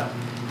talked about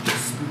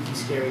spooky,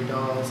 scary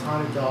dolls,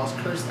 haunted dolls,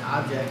 cursed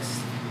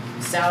objects,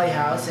 Sally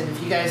House. And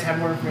if you guys have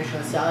more information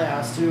on Sally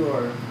House, too,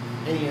 or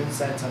any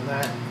insights on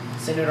that,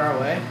 send it our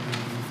way.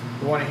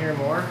 We want to hear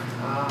more.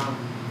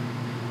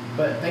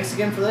 But thanks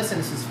again for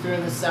listening. This is Fear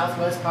of the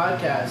Southwest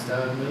podcast.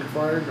 We look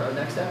forward to our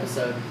next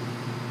episode.